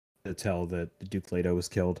tell that Duke Leto was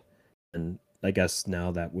killed, and I guess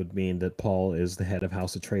now that would mean that Paul is the head of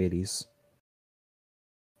House Atreides.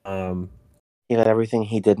 He got everything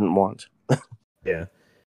he didn't want. Yeah.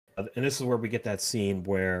 And this is where we get that scene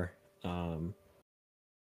where that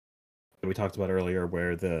we talked about earlier,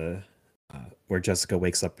 where where Jessica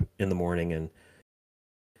wakes up in the morning and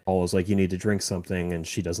Paul is like, "You need to drink something," and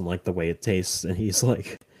she doesn't like the way it tastes, and he's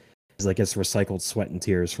like, "It's recycled sweat and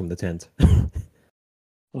tears from the tent."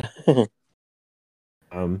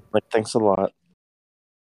 Like, thanks a lot.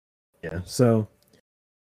 Yeah. So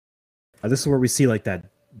this is where we see like that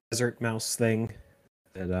desert mouse thing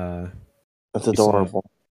that That's we saw adorable.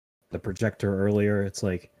 the projector earlier. It's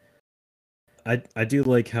like, I do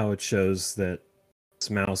like how it shows that this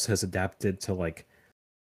mouse has adapted to like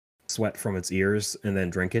sweat from its ears and then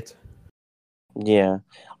drink it. Yeah,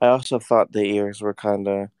 I also thought the ears were kind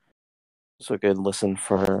of so good. Listen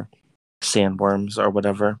for sandworms or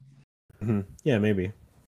whatever. Mm-hmm. Yeah, maybe.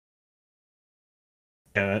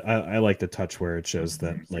 Yeah, I like the touch where it shows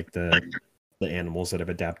that like the animals that have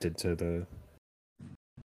adapted to the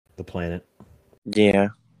planet. Yeah.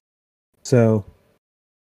 So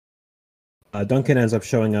Duncan ends up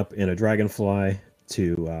showing up in a dragonfly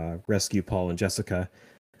to rescue Paul and Jessica.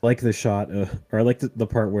 I like the shot, or I like the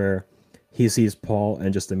part where he sees Paul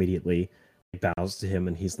and just immediately bows to him,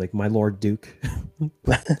 and he's like, "My Lord Duke."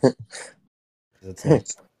 It's like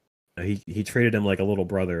he treated him like a little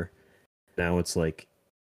brother. Now it's like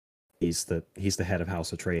he's the head of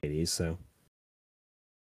House Atreides.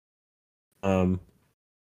 Um,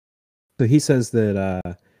 so he says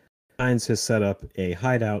that Hines has set up a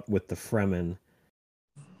hideout with the Fremen,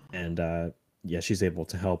 and yeah, she's able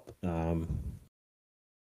to help Duncan,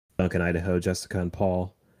 Idaho, Jessica, and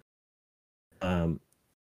Paul. So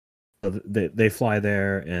they fly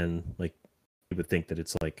there, and like you would think that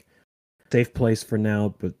it's like a safe place for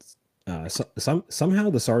now, but somehow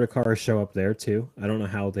the Sardaukar show up there too. I don't know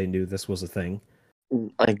how they knew this was a thing,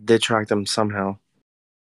 Like they tracked them somehow.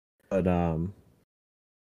 but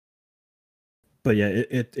yeah,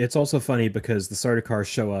 it's also funny because the Sardaukar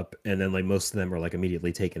show up, and then like most of them are like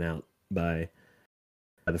immediately taken out by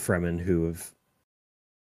the Fremen, who have,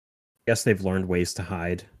 I guess they've learned ways to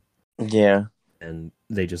hide, Yeah. and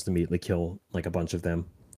they just immediately kill like a bunch of them.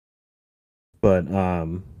 But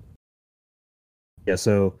yeah,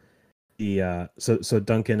 so the so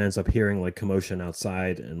Duncan ends up hearing like commotion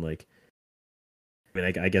outside, and like, I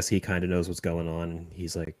mean, I guess he kind of knows what's going on, and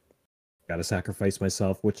he's like, gotta sacrifice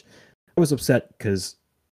myself, which I was upset because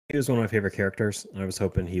he was one of my favorite characters. I was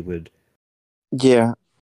hoping he would Yeah.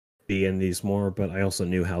 be in these more, but I also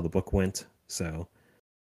knew how the book went, so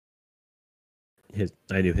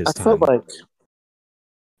I knew his I time. felt like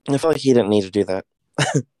he didn't need to do that.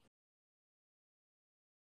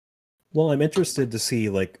 Well, I'm interested to see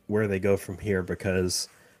like where they go from here, because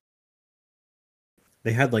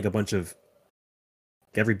they had like a bunch of,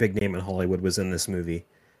 every big name in Hollywood was in this movie,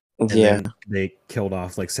 and Yeah. then they killed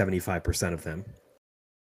off like 75% of them.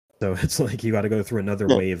 So it's like you got to go through another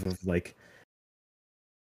Yeah. wave of like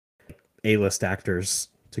A-list actors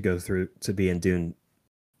to go through to be in Dune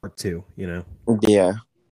Part 2, you know. Yeah.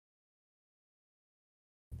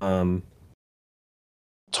 Um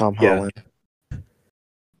Tom yeah. Holland.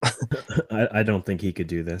 I don't think he could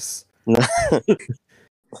do this.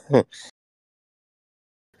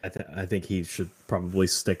 I think he should probably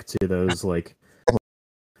stick to those like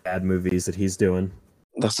bad movies that he's doing.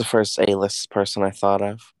 That's the first A-list person I thought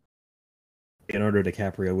of. Leonardo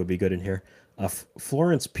DiCaprio would be good in here.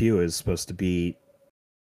 Florence Pugh is supposed to be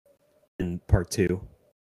in Part 2.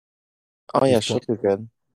 Oh yeah, She's she'll be good.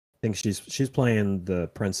 I think she's playing the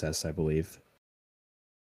princess, I believe.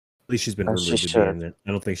 At least she's been Oh, rumored she to be should. in it.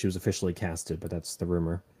 I don't think she was officially casted, but that's the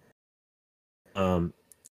rumor.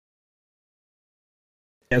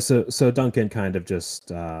 Yeah, so Duncan kind of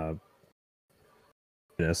just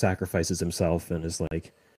sacrifices himself, and is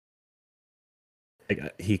like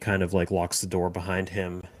he kind of like locks the door behind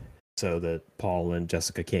him so that Paul and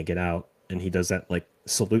Jessica can't get out, and he does that like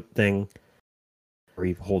salute thing where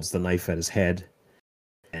he holds the knife at his head,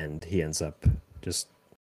 and he ends up just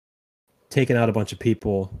taking out a bunch of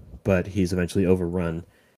people, but he's eventually overrun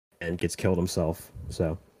and gets killed himself.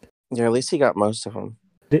 So Yeah, at least he got most of them.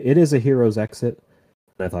 it is a hero's exit,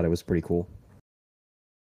 and I thought it was pretty cool.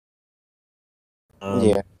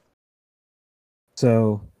 Yeah.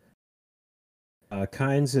 So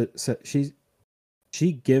Kynes,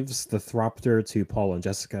 she gives the Thropter to Paul and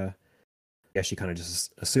Jessica. Yeah, she kind of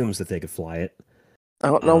just assumes that they could fly it. I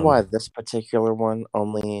don't know why this particular one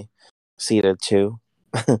only seated 2.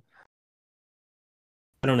 I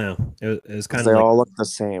don't know. It was kind of They like, all look the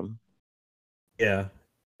same. yeah,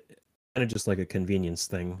 kind of just like a convenience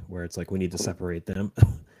thing where it's like we need to separate them.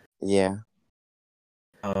 Yeah.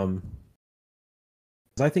 'Cause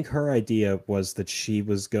I think her idea was that she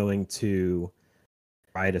was going to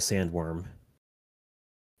ride a sandworm,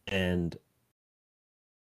 and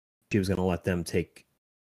she was going to let them take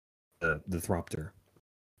the Thropter.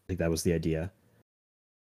 I think that was the idea.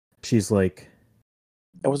 She's like,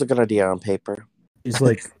 It was a good idea on paper.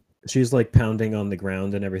 she's like pounding on the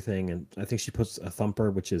ground and everything, and I think she puts a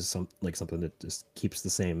thumper, which is something that just keeps the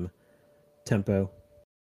same tempo.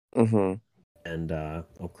 Mm-hmm. And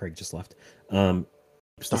Craig just left.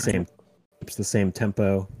 Keeps the same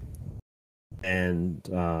tempo, and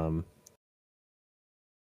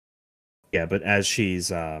yeah. But as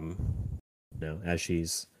she's as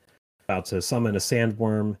she's about to summon a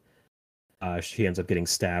sandworm, she ends up getting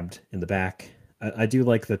stabbed in the back. I do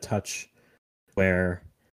like the touch where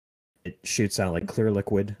it shoots out like clear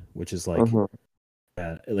liquid, which is like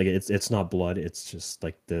like it's not blood, it's just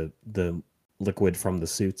like the liquid from the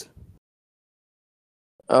suit.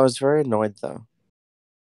 I was very annoyed though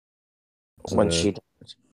when she did.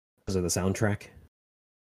 Because of the soundtrack.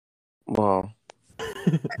 Well,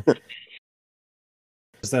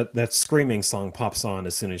 because that screaming song pops on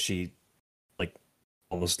as soon as she like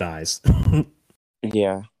almost dies.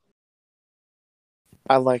 Yeah.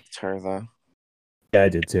 I liked her though. Yeah, I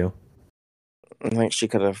did too. I think she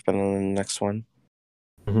could have been in the next one.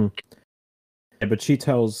 Yeah, but she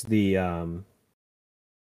tells the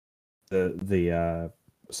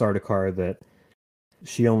Sardaukar that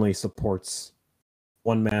she only supports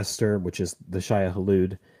one master, which is the Shia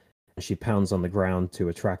Halud, and she pounds on the ground to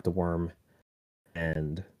attract the worm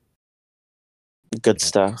and Good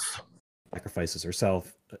stuff. sacrifices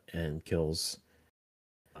herself and kills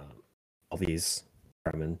all these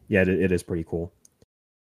Fremen. Yeah, it is pretty cool.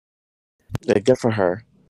 Yeah, good for her.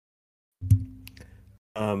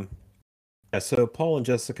 Yeah, so Paul and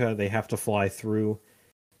Jessica, they have to fly through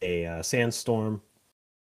a sandstorm.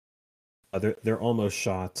 They're almost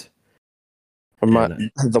shot.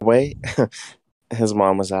 The way his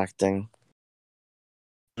mom was acting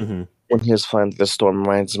Mm-hmm. when he was flying through the storm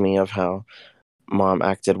reminds me of how mom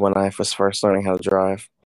acted when I was first learning how to drive.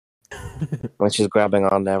 When she's grabbing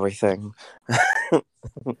onto everything.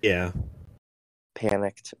 Yeah.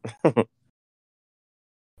 Panicked.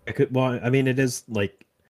 Well, I mean, it is like,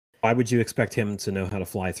 why would you expect him to know how to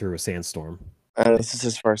fly through a sandstorm? This is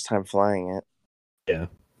his first time flying it. Yeah.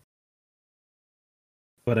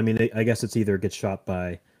 But I mean, I guess it's either get shot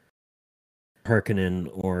by Harkonnen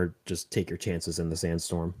or just take your chances in the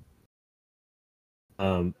sandstorm.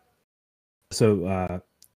 So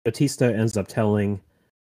Batista ends up telling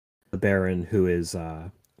the Baron, who is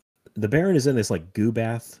the Baron is in this like goo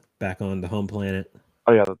bath back on the home planet.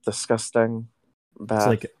 Oh yeah, the disgusting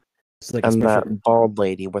bath. It's like and a special... that bald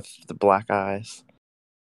lady with the black eyes.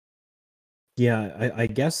 Yeah, I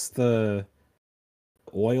guess the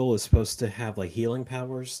oil is supposed to have like healing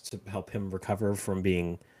powers to help him recover from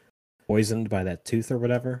being poisoned by that tooth or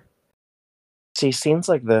whatever. See, scenes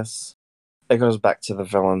like this, it goes back to the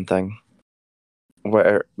villain thing,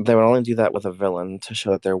 where they would only do that with a villain to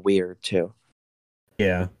show that they're weird too.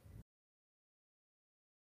 Yeah,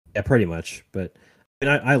 pretty much. But I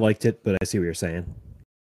mean, I liked it, but I see what you're saying.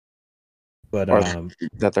 But Or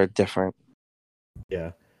that they're different.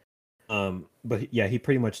 Yeah. But yeah, he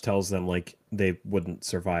pretty much tells them like they wouldn't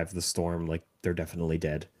survive the storm, like they're definitely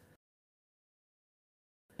dead.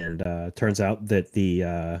 And turns out that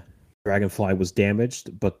the dragonfly was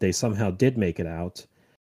damaged, but they somehow did make it out,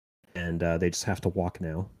 and they just have to walk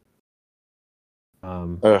now.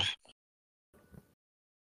 Ugh.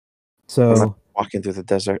 So walking through the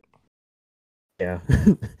desert. Yeah.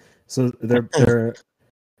 So they're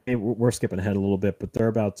I mean, we're skipping ahead a little bit, but they're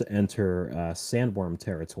about to enter sandworm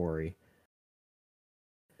territory.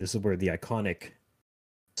 This is where the iconic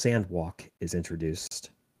sandwalk is introduced.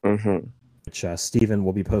 Mm-hmm. Which Steven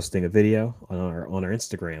will be posting a video on our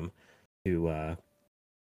Instagram to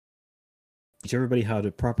teach everybody how to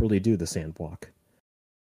properly do the sandwalk.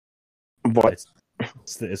 What?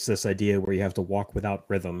 It's this idea where you have to walk without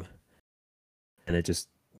rhythm, and it just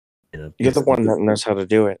you're the one that knows how to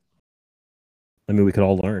do it. I mean, we could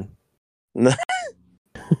all learn.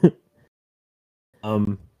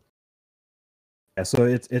 Yeah, so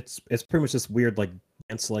it's pretty much this weird like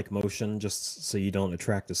dance-like motion, just so you don't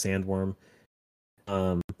attract a sandworm.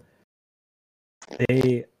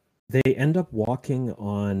 They end up walking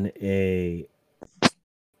on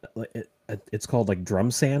it's called like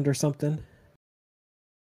drum sand or something.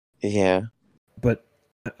 Yeah. But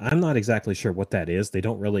I'm not exactly sure what that is. They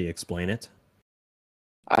don't really explain it.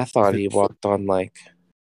 I thought he walked on like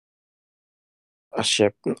a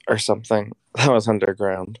ship or something that was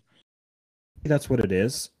underground. That's what it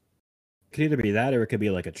is. It could either be that or it could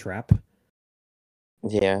be like a trap.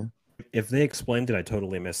 Yeah. If they explained it, I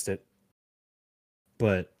totally missed it.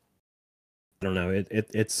 But I don't know.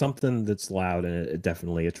 It's something that's loud and it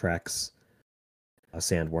definitely attracts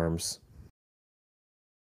sandworms.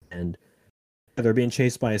 And they're being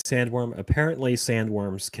chased by a sandworm. Apparently,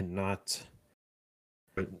 sandworms cannot.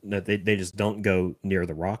 They just don't go near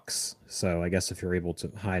the rocks. So I guess if you're able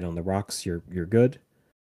to hide on the rocks, you're good.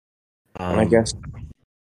 I guess.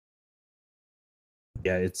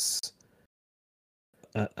 Yeah, it's.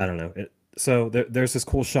 I don't know. So there's this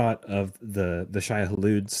cool shot of the Shia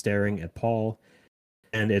Halud staring at Paul,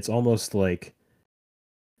 and it's almost like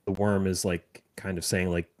the worm is like kind of saying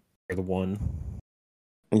like you're the one.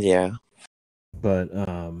 Yeah. But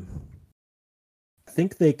I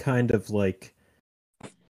think they kind of like.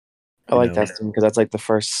 I like that scene because that's like the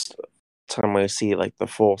first time we see like the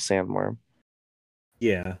full sandworm.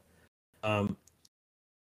 Yeah. I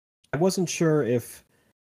wasn't sure if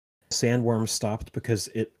sandworm stopped because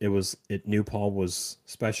it knew Paul was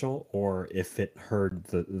special, or if it heard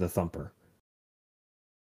the thumper.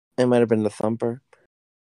 It might have been the thumper.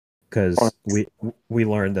 because we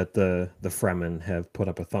learned that the Fremen have put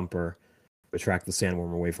up a thumper to attract the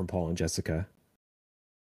sandworm away from Paul and Jessica,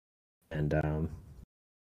 and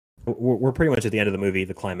we're pretty much at the end of the movie.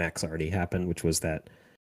 The climax already happened, which was that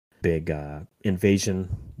big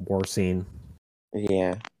invasion war scene.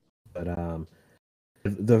 Yeah. But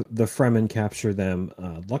the Fremen capture them.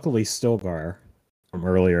 Luckily, Stilgar from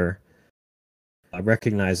earlier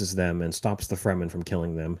recognizes them and stops the Fremen from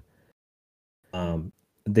killing them.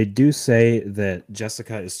 They do say that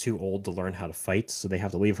Jessica is too old to learn how to fight, so they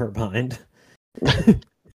have to leave her behind.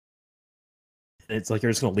 It's like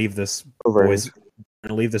you're just gonna leave this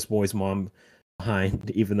boy's mom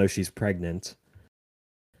behind, even though she's pregnant,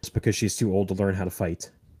 just because she's too old to learn how to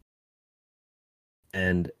fight.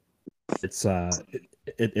 And it's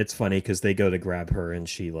it's funny because they go to grab her and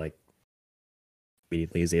she like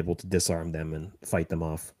immediately is able to disarm them and fight them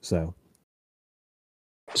off. So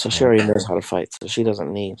she already knows how to fight, so she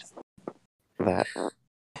doesn't need that.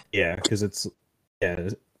 Yeah, because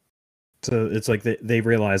so it's like they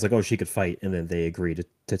realize like, oh, she could fight, and then they agree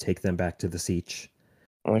to take them back to the Siege.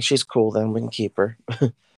 Well, she's cool, then we can keep her.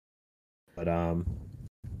 But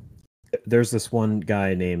there's this one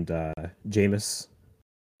guy named Jameis,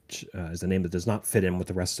 which is a name that does not fit in with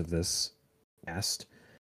the rest of this cast.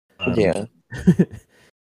 Yeah.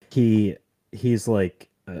 He's like,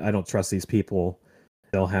 I don't trust these people.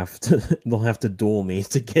 They'll have to duel me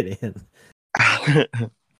to get in.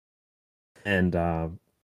 And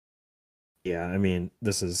yeah, I mean,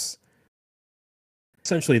 this is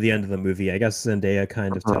essentially the end of the movie. I guess Zendaya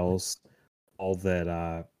kind of tells all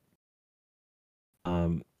that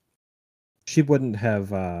she wouldn't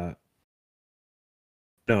have no,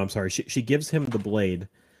 I'm sorry. She gives him the blade,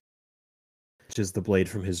 which is the blade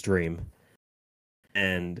from his dream.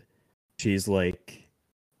 And she's like,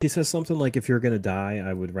 she says something like, if you're gonna die,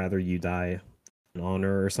 I would rather you die in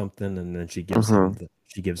honor or something, and then she gives him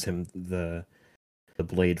the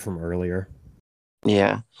blade from earlier.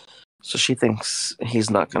 Yeah. So she thinks he's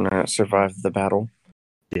not gonna survive the battle.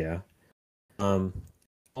 Yeah. Paul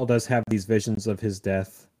does have these visions of his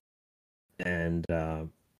death, and yeah,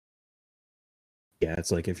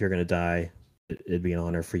 it's like, if you're gonna die, it'd be an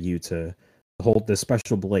honor for you to hold this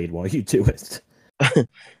special blade while you do it.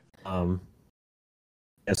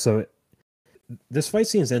 Yeah, so this fight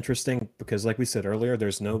scene is interesting because, like we said earlier,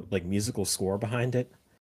 there's no like musical score behind it.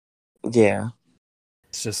 Yeah.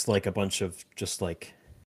 It's just like a bunch of just like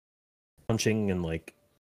punching and like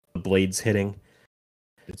the blades hitting.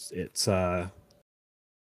 It's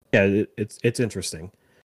interesting.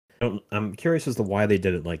 I'm curious as to why they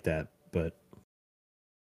did it like that, but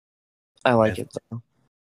I like it though.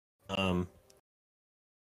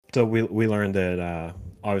 So we learned that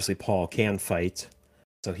obviously Paul can fight.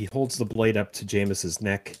 So he holds the blade up to Jameis's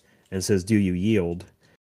neck and says, "Do you yield?"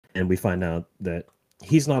 And we find out that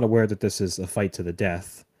he's not aware that this is a fight to the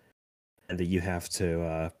death, and that you have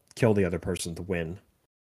to kill the other person to win.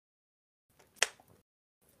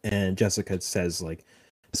 And Jessica says, like,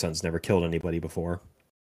 "My son's never killed anybody before,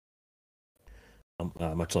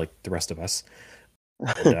 much like the rest of us."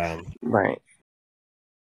 And, right.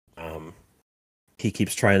 He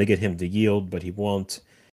keeps trying to get him to yield, but he won't.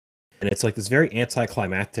 And it's like this very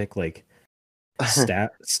anticlimactic, like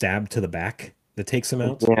stab to the back that takes him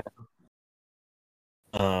out.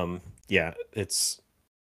 Yeah.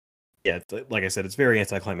 Like I said, it's very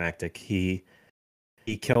anticlimactic. He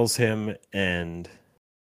kills him, and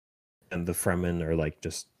the Fremen are like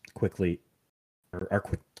just are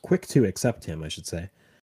quick to accept him, I should say.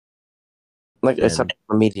 Like, accept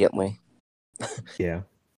immediately. Yeah.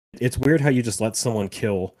 It's weird how you just let someone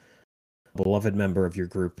kill a beloved member of your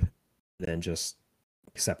group and then just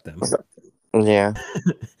accept them. Yeah.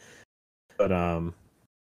 But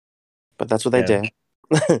that's what they did.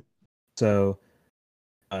 So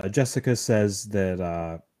Jessica says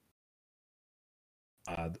that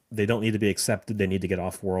they don't need to be accepted. They need to get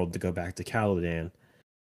off world to go back to Caladan.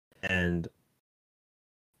 And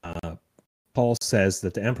Paul says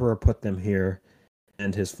that the Emperor put them here,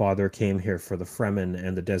 and his father came here for the Fremen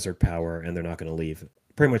and the desert power, and they're not going to leave.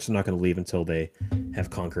 Pretty much they're not going to leave until they have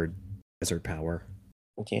conquered desert power.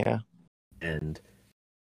 Yeah. And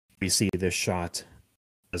we see this shot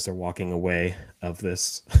as they're walking away of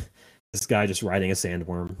this guy just riding a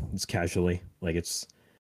sandworm, just casually, like it's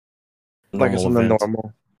like it's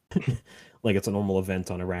normal. Like it's a normal event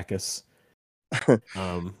on Arrakis.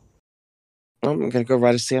 I'm gonna go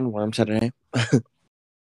ride a sandworm today.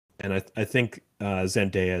 And I think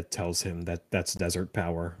Zendaya tells him that that's desert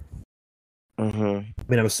power. Mm-hmm. I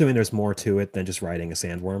mean, I'm assuming there's more to it than just riding a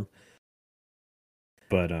sandworm.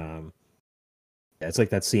 But yeah, it's like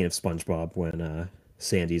that scene of SpongeBob when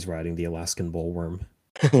Sandy's riding the Alaskan bullworm.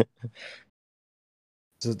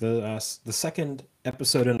 So the second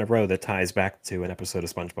episode in a row that ties back to an episode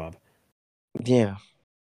of SpongeBob. Yeah.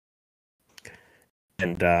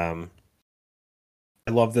 And I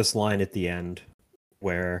love this line at the end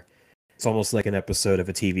where it's almost like an episode of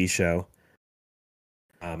a TV show.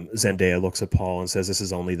 Zendaya looks at Paul and says, "This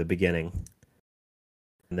is only the beginning."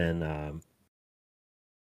 And then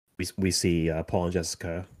we see Paul and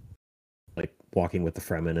Jessica like walking with the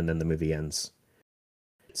Fremen, and then the movie ends.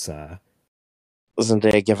 It's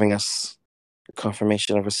Zendaya giving us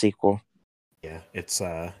confirmation of a sequel. yeah, it's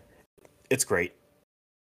great.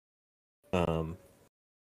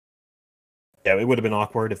 Yeah, it would have been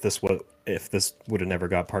awkward if this would have never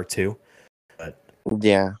got part 2. But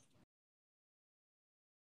Yeah.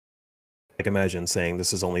 like, imagine saying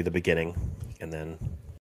this is only the beginning, and then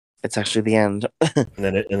It's actually the end.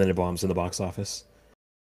 it bombs in the box office.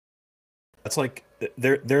 That's like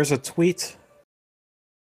there's a tweet.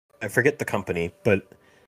 I forget the company, but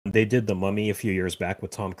they did The Mummy a few years back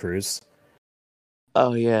with Tom Cruise.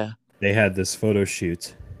 Oh, yeah. They had this photo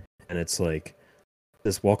shoot, and it's like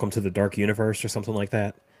this "Welcome to the Dark Universe" or something like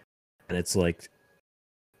that, and it's like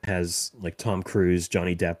has like Tom Cruise,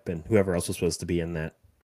 Johnny Depp, and whoever else was supposed to be in that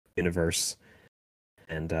universe,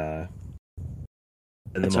 and the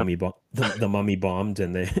mummy bombed,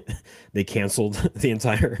 and they canceled the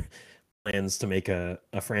entire plans to make a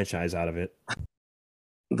franchise out of it.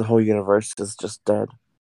 The whole universe is just dead.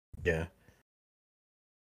 Yeah,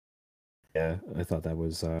 I thought that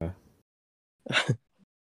was trying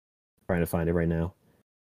to find it right now.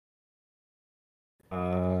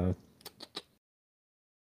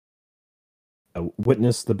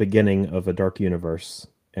 Witness the beginning of a dark universe,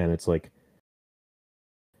 and it's like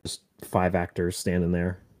just 5 actors standing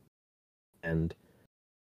there, and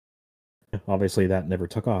obviously that never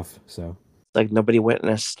took off, so Like, nobody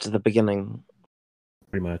witnessed the beginning.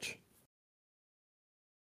 pretty much.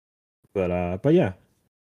 But yeah,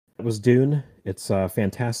 it was Dune. It's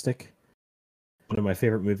fantastic. One of my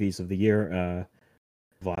favorite movies of the year,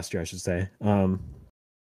 of last year, I should say.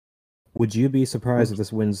 Would you be surprised if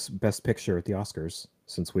this wins Best Picture at the Oscars,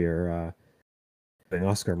 since we are doing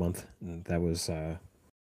Oscar month? And that was I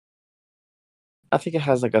think it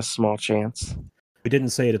has like a small chance. we didn't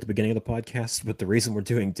say it at the beginning of the podcast, but the reason we're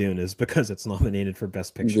doing Dune is because it's nominated for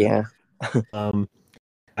Best Picture. Yeah.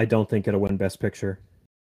 I don't think it'll win Best Picture.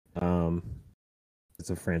 It's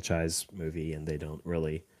a franchise movie, and they don't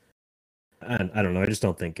really. I don't know. I just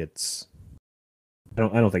don't think it's. I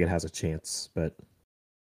don't think it has a chance. But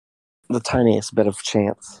The tiniest bit of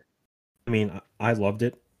chance. I mean, I loved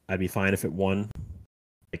it. I'd be fine if it won,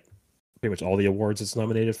 like, pretty much all the awards it's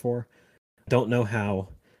nominated for. Don't know how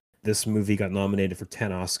this movie got nominated for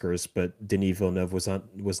 10 Oscars, but Denis Villeneuve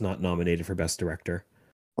was not nominated for Best Director.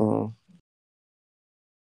 Mm.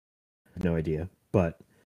 No idea. But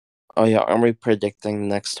Oh yeah, are we predicting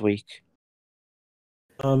next week?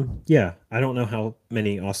 yeah, I don't know how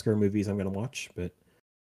many Oscar movies I'm gonna watch, but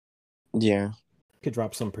Yeah. could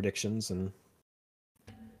drop some predictions and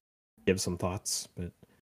give some thoughts. But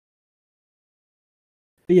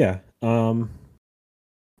yeah,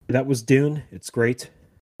 that was Dune. It's great.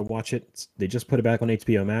 Watch it. They just put it back on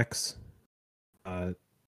HBO Max.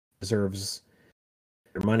 Deserves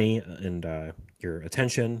your money and your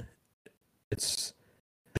attention. It's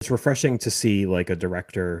refreshing to see like a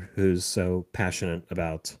director who's so passionate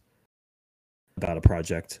about a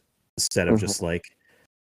project, instead of just like,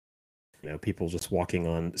 people just walking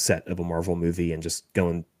on set of a Marvel movie and just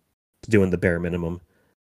doing the bare minimum.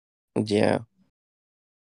 Yeah.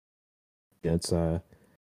 Yeah, it's I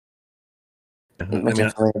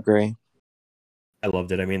definitely agree. I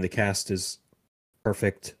loved it. I mean, the cast is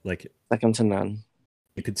perfect. Like, Second to none.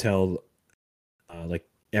 you could tell, like,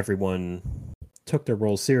 everyone took their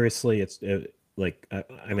role seriously. Like,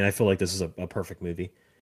 I mean, I feel like this is a perfect movie,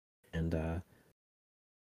 and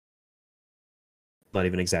not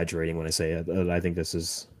even exaggerating when I say it. I think this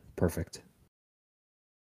is perfect.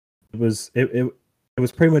 It was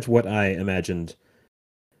pretty much what I imagined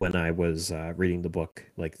when I was reading the book.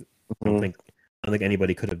 Like, I don't think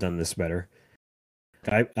anybody could have done this better.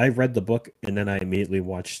 I read the book and then I immediately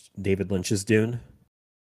watched David Lynch's Dune,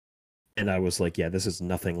 and I was like, yeah, this is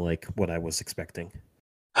nothing like what I was expecting.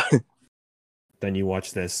 Then you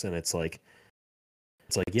watch this and it's like,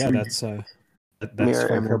 yeah, that's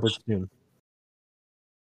Frank Herbert's Dune.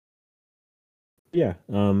 Yeah.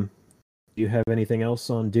 Do you have anything else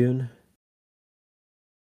on Dune?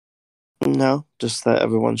 No, just that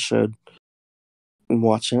everyone should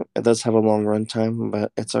watch it. It does have a long run time,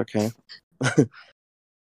 but it's okay.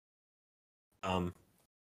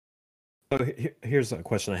 So here's a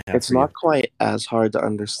question I have It's for you. not quite as hard to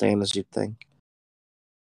understand as you'd think,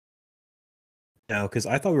 No, because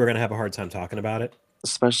I thought we were gonna have a hard time talking about it.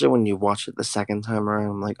 especially when you watch it the second time around.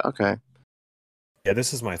 I'm like, okay, Yeah,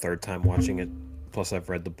 this is my third time watching it. Plus, I've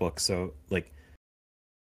read the book, so like,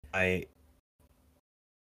 I,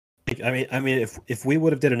 I mean, if we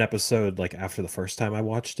would have did an episode like after the first time I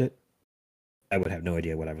watched it, I would have no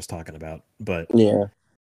idea what I was talking about. But yeah,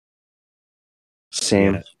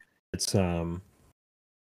 same. yeah, it's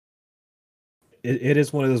it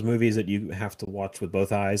is one of those movies that you have to watch with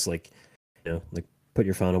both eyes, like like put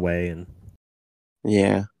your phone away and.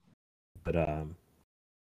 Yeah. But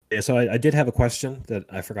yeah. So I did have a question that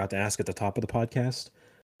I forgot to ask at the top of the podcast,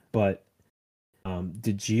 but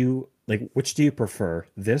did you like which do you prefer,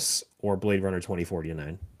 this or Blade Runner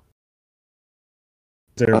 2049?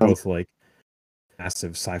 They're Um, both like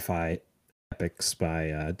massive sci-fi epics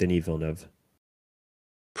by Denis Villeneuve.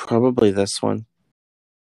 Probably this one.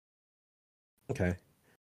 Okay.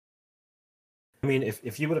 I mean,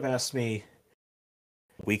 if you would have asked me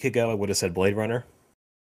a week ago, I would have said Blade Runner.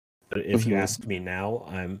 But if you Mhm. ask me now,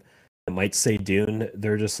 I might say Dune.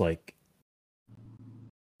 They're just like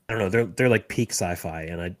I don't know. They're like peak sci-fi,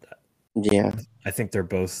 and Yeah. I think they're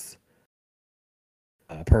both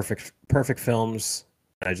perfect films.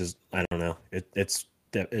 I don't know.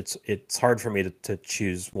 It's hard for me to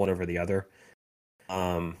choose one over the other.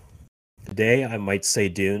 Um, Today I might say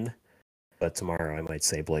Dune, but tomorrow I might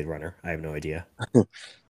say Blade Runner. I have no idea. I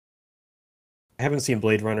haven't seen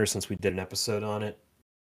Blade Runner since we did an episode on it,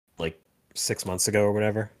 like 6 months ago or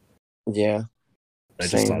whatever. Yeah. I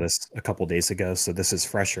just saw Same. this a couple days ago, so this is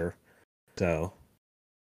fresher. So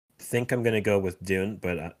I think I'm gonna go with Dune,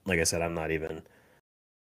 but like I said, I'm not even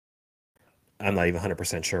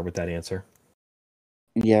 100% sure with that answer.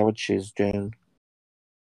 Yeah, I would choose June.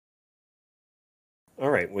 All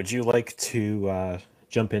right, would you like to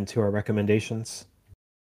jump into our recommendations?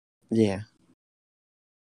 Yeah.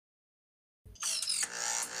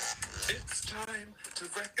 It's time to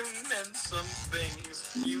recommend some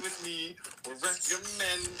things you and me were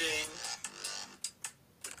recommending.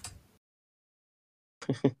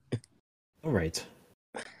 All right.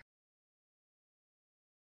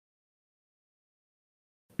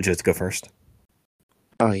 Would you like to go first?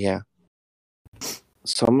 Oh yeah.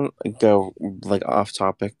 So I'm gonna go like off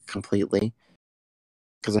topic completely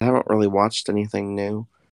because I haven't really watched anything new.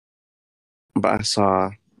 But I saw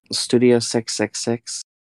Studio 666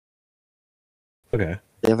 Okay.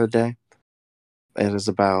 the other day. It is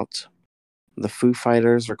about the Foo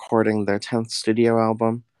Fighters recording their 10th studio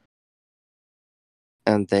album,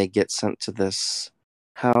 and they get sent to this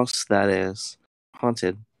house that is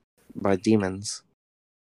haunted by demons.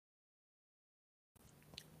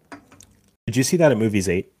 Did you see that at Movies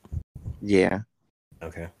 8? Yeah.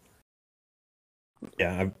 Okay.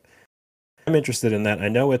 Yeah, I'm interested in that. I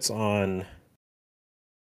know it's on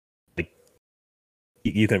like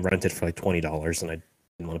you can rent it for like $20, and I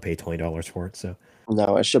didn't want to pay $20 for it. So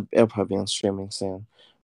No, it'll probably be on streaming soon.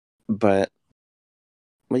 But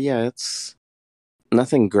yeah, it's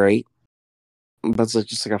nothing great, but it's like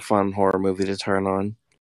just like a fun horror movie to turn on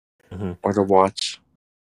Mhm. or to watch.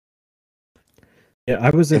 Yeah, I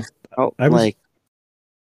was It felt I was like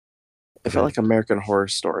it felt like American Horror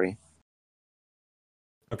Story.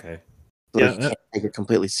 okay. So Yeah, like, you can't take it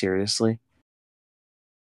completely seriously.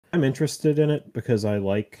 I'm interested in it because I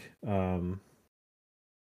like the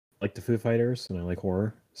Foo Fighters and I like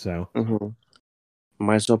horror. So Mm-hmm.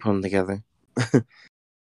 Might as well put them together.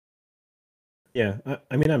 yeah,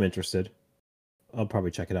 I mean I'm interested. I'll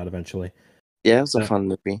probably check it out eventually. Yeah, it's a Uh, fun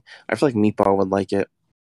movie. I feel like Meatball would like it.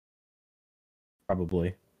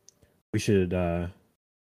 Probably we should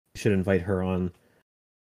invite her on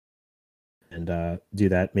and do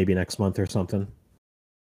that maybe next month or something.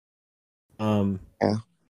 Yeah.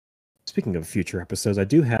 Speaking of future episodes, I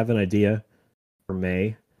do have an idea for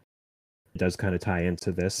May. It does kind of tie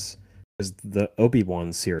into this because the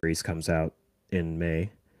Obi-Wan series comes out in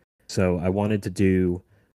May. So I wanted to do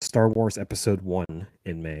Star Wars Episode 1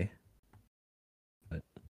 in May. But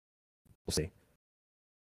we'll see.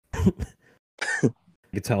 You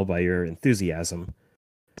can tell by your enthusiasm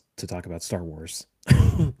to talk about Star Wars.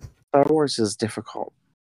 Star Wars is difficult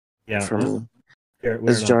Yeah, for me. we're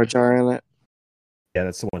Is not- Jar Jar in it? Yeah,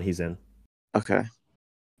 that's the one he's in. Okay.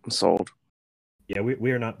 I'm sold. Yeah,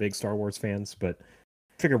 we are not big Star Wars fans, but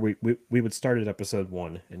I figure we would start at Episode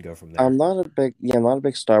 1 and go from there. I'm not a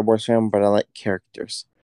big Star Wars fan, but I like characters.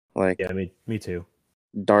 Like Yeah, me too.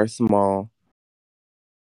 Darth Maul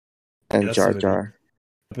and that's Jar the movie. Jar.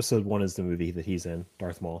 Episode 1 is the movie that he's in,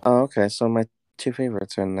 Darth Maul. Oh, okay. So my two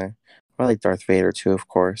favorites are in there. I like Darth Vader too, of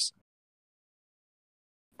course.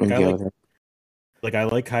 I'm I good like with it. I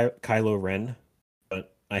like Kylo Ren,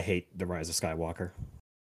 but I hate the Rise of Skywalker.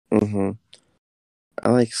 Mm-hmm. I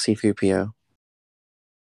like C-3PO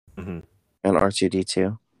Hmm. and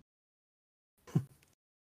R2-D2.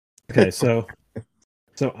 Okay, so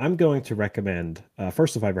I'm going to recommend.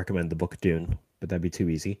 First off, I recommend the book Dune, but that'd be too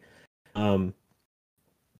easy.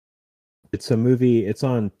 It's a movie. It's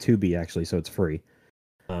on Tubi actually, so it's free.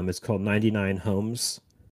 It's called 99 Homes,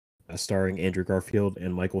 starring Andrew Garfield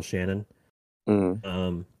and Michael Shannon.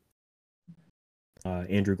 Mm.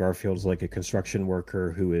 Andrew Garfield is like a construction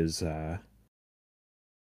worker who is in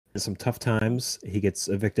some tough times. He gets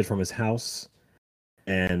evicted from his house,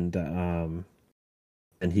 and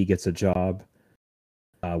he gets a job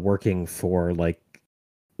working for like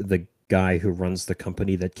the guy who runs the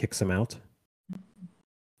company that kicks him out.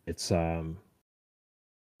 It's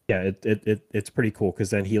it's pretty cool because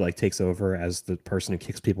then he like takes over as the person who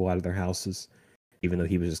kicks people out of their houses, even though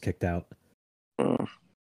he was just kicked out. Mm.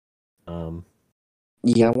 Um,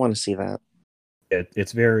 Yeah, I want to see that.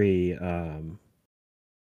 it's very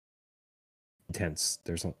intense.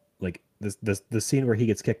 There's like the scene where he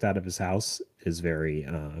gets kicked out of his house is very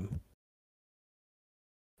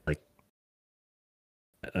like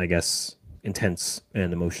I guess intense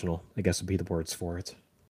and emotional, I guess would be the words for it.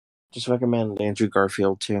 Just recommend Andrew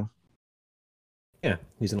Garfield too. Yeah,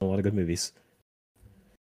 he's in a lot of good movies.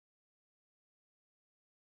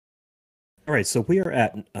 All right, so we are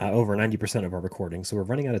at over 90% of our recording, so we're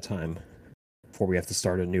running out of time before we have to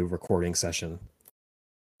start a new recording session.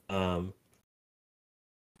 Oh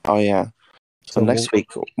yeah. So next week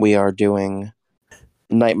we are doing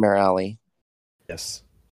Nightmare Alley. Yes.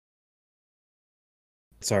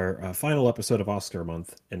 It's our final episode of Oscar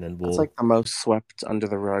month, and then we'll... It's like the most swept under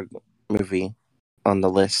the rug movie on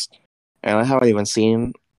the list. And I haven't even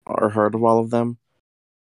seen or heard of all of them.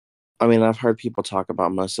 I mean, I've heard people talk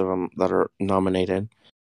about most of them that are nominated.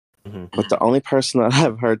 Mm-hmm. But the only person that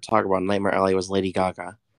I've heard talk about Nightmare Alley was Lady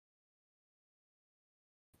Gaga.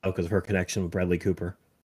 Oh, because of her connection with Bradley Cooper.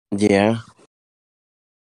 Yeah.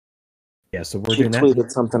 Yeah, so we're She doing that.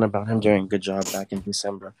 tweeted something about him doing a good job back in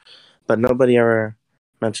December. But nobody ever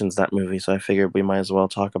mentions that movie, so I figured we might as well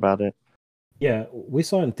talk about it. Yeah, we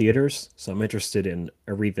saw it in theaters, so I'm interested in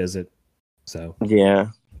a revisit. So yeah,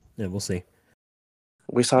 we'll see.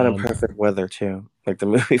 We saw it in perfect weather too. Like the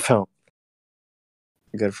movie felt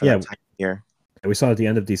good for that time of year. We saw it at the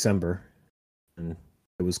end of December, and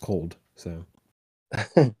it was cold. So,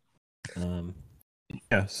 yeah.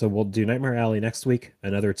 So we'll do Nightmare Alley next week.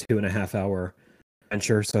 Another 2.5 hour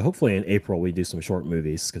adventure. So hopefully in April we do some short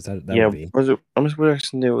movies because that would be. I'm just going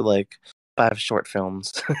to do like 5 short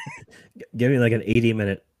films. Give me like an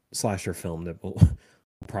 80-minute slasher film that we'll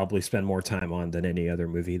probably spend more time on than any other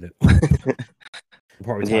movie. That we'll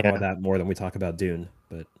probably talk about that more than we talk about Dune.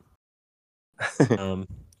 But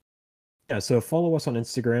yeah. So follow us on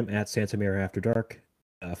Instagram at Santa Mira After Dark.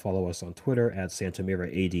 Follow us on Twitter at Santa Mira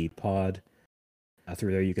AD Pod.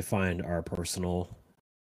 Through there you can find our personal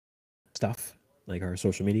stuff, like our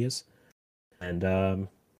social medias. And I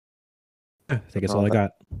think that's all I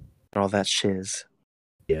got. All that shiz.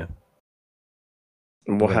 Yeah.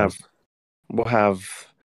 We'll have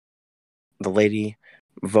the lady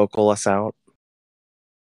vocal us out.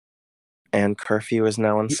 And curfew is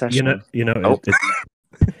now in session.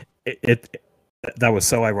 It that was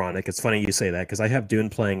so ironic. It's funny you say that because I have Dune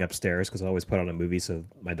playing upstairs because I always put on a movie so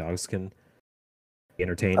my dogs can be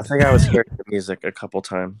entertained. I think I was hearing the music a couple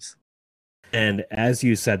times. And as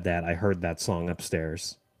you said that, I heard that song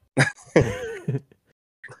upstairs. You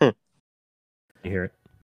hear it?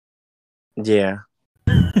 Yeah.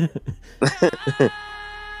 You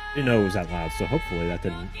know it was that loud, so hopefully that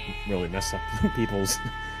didn't really mess up people's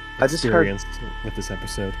I just experience with this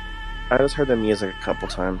episode. I just heard the music a couple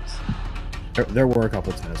times. There were a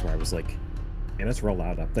couple times where I was like, man, it's real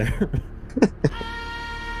loud up there.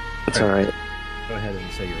 It's alright. Go ahead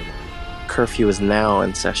and say your line. Curfew is now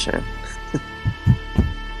in session.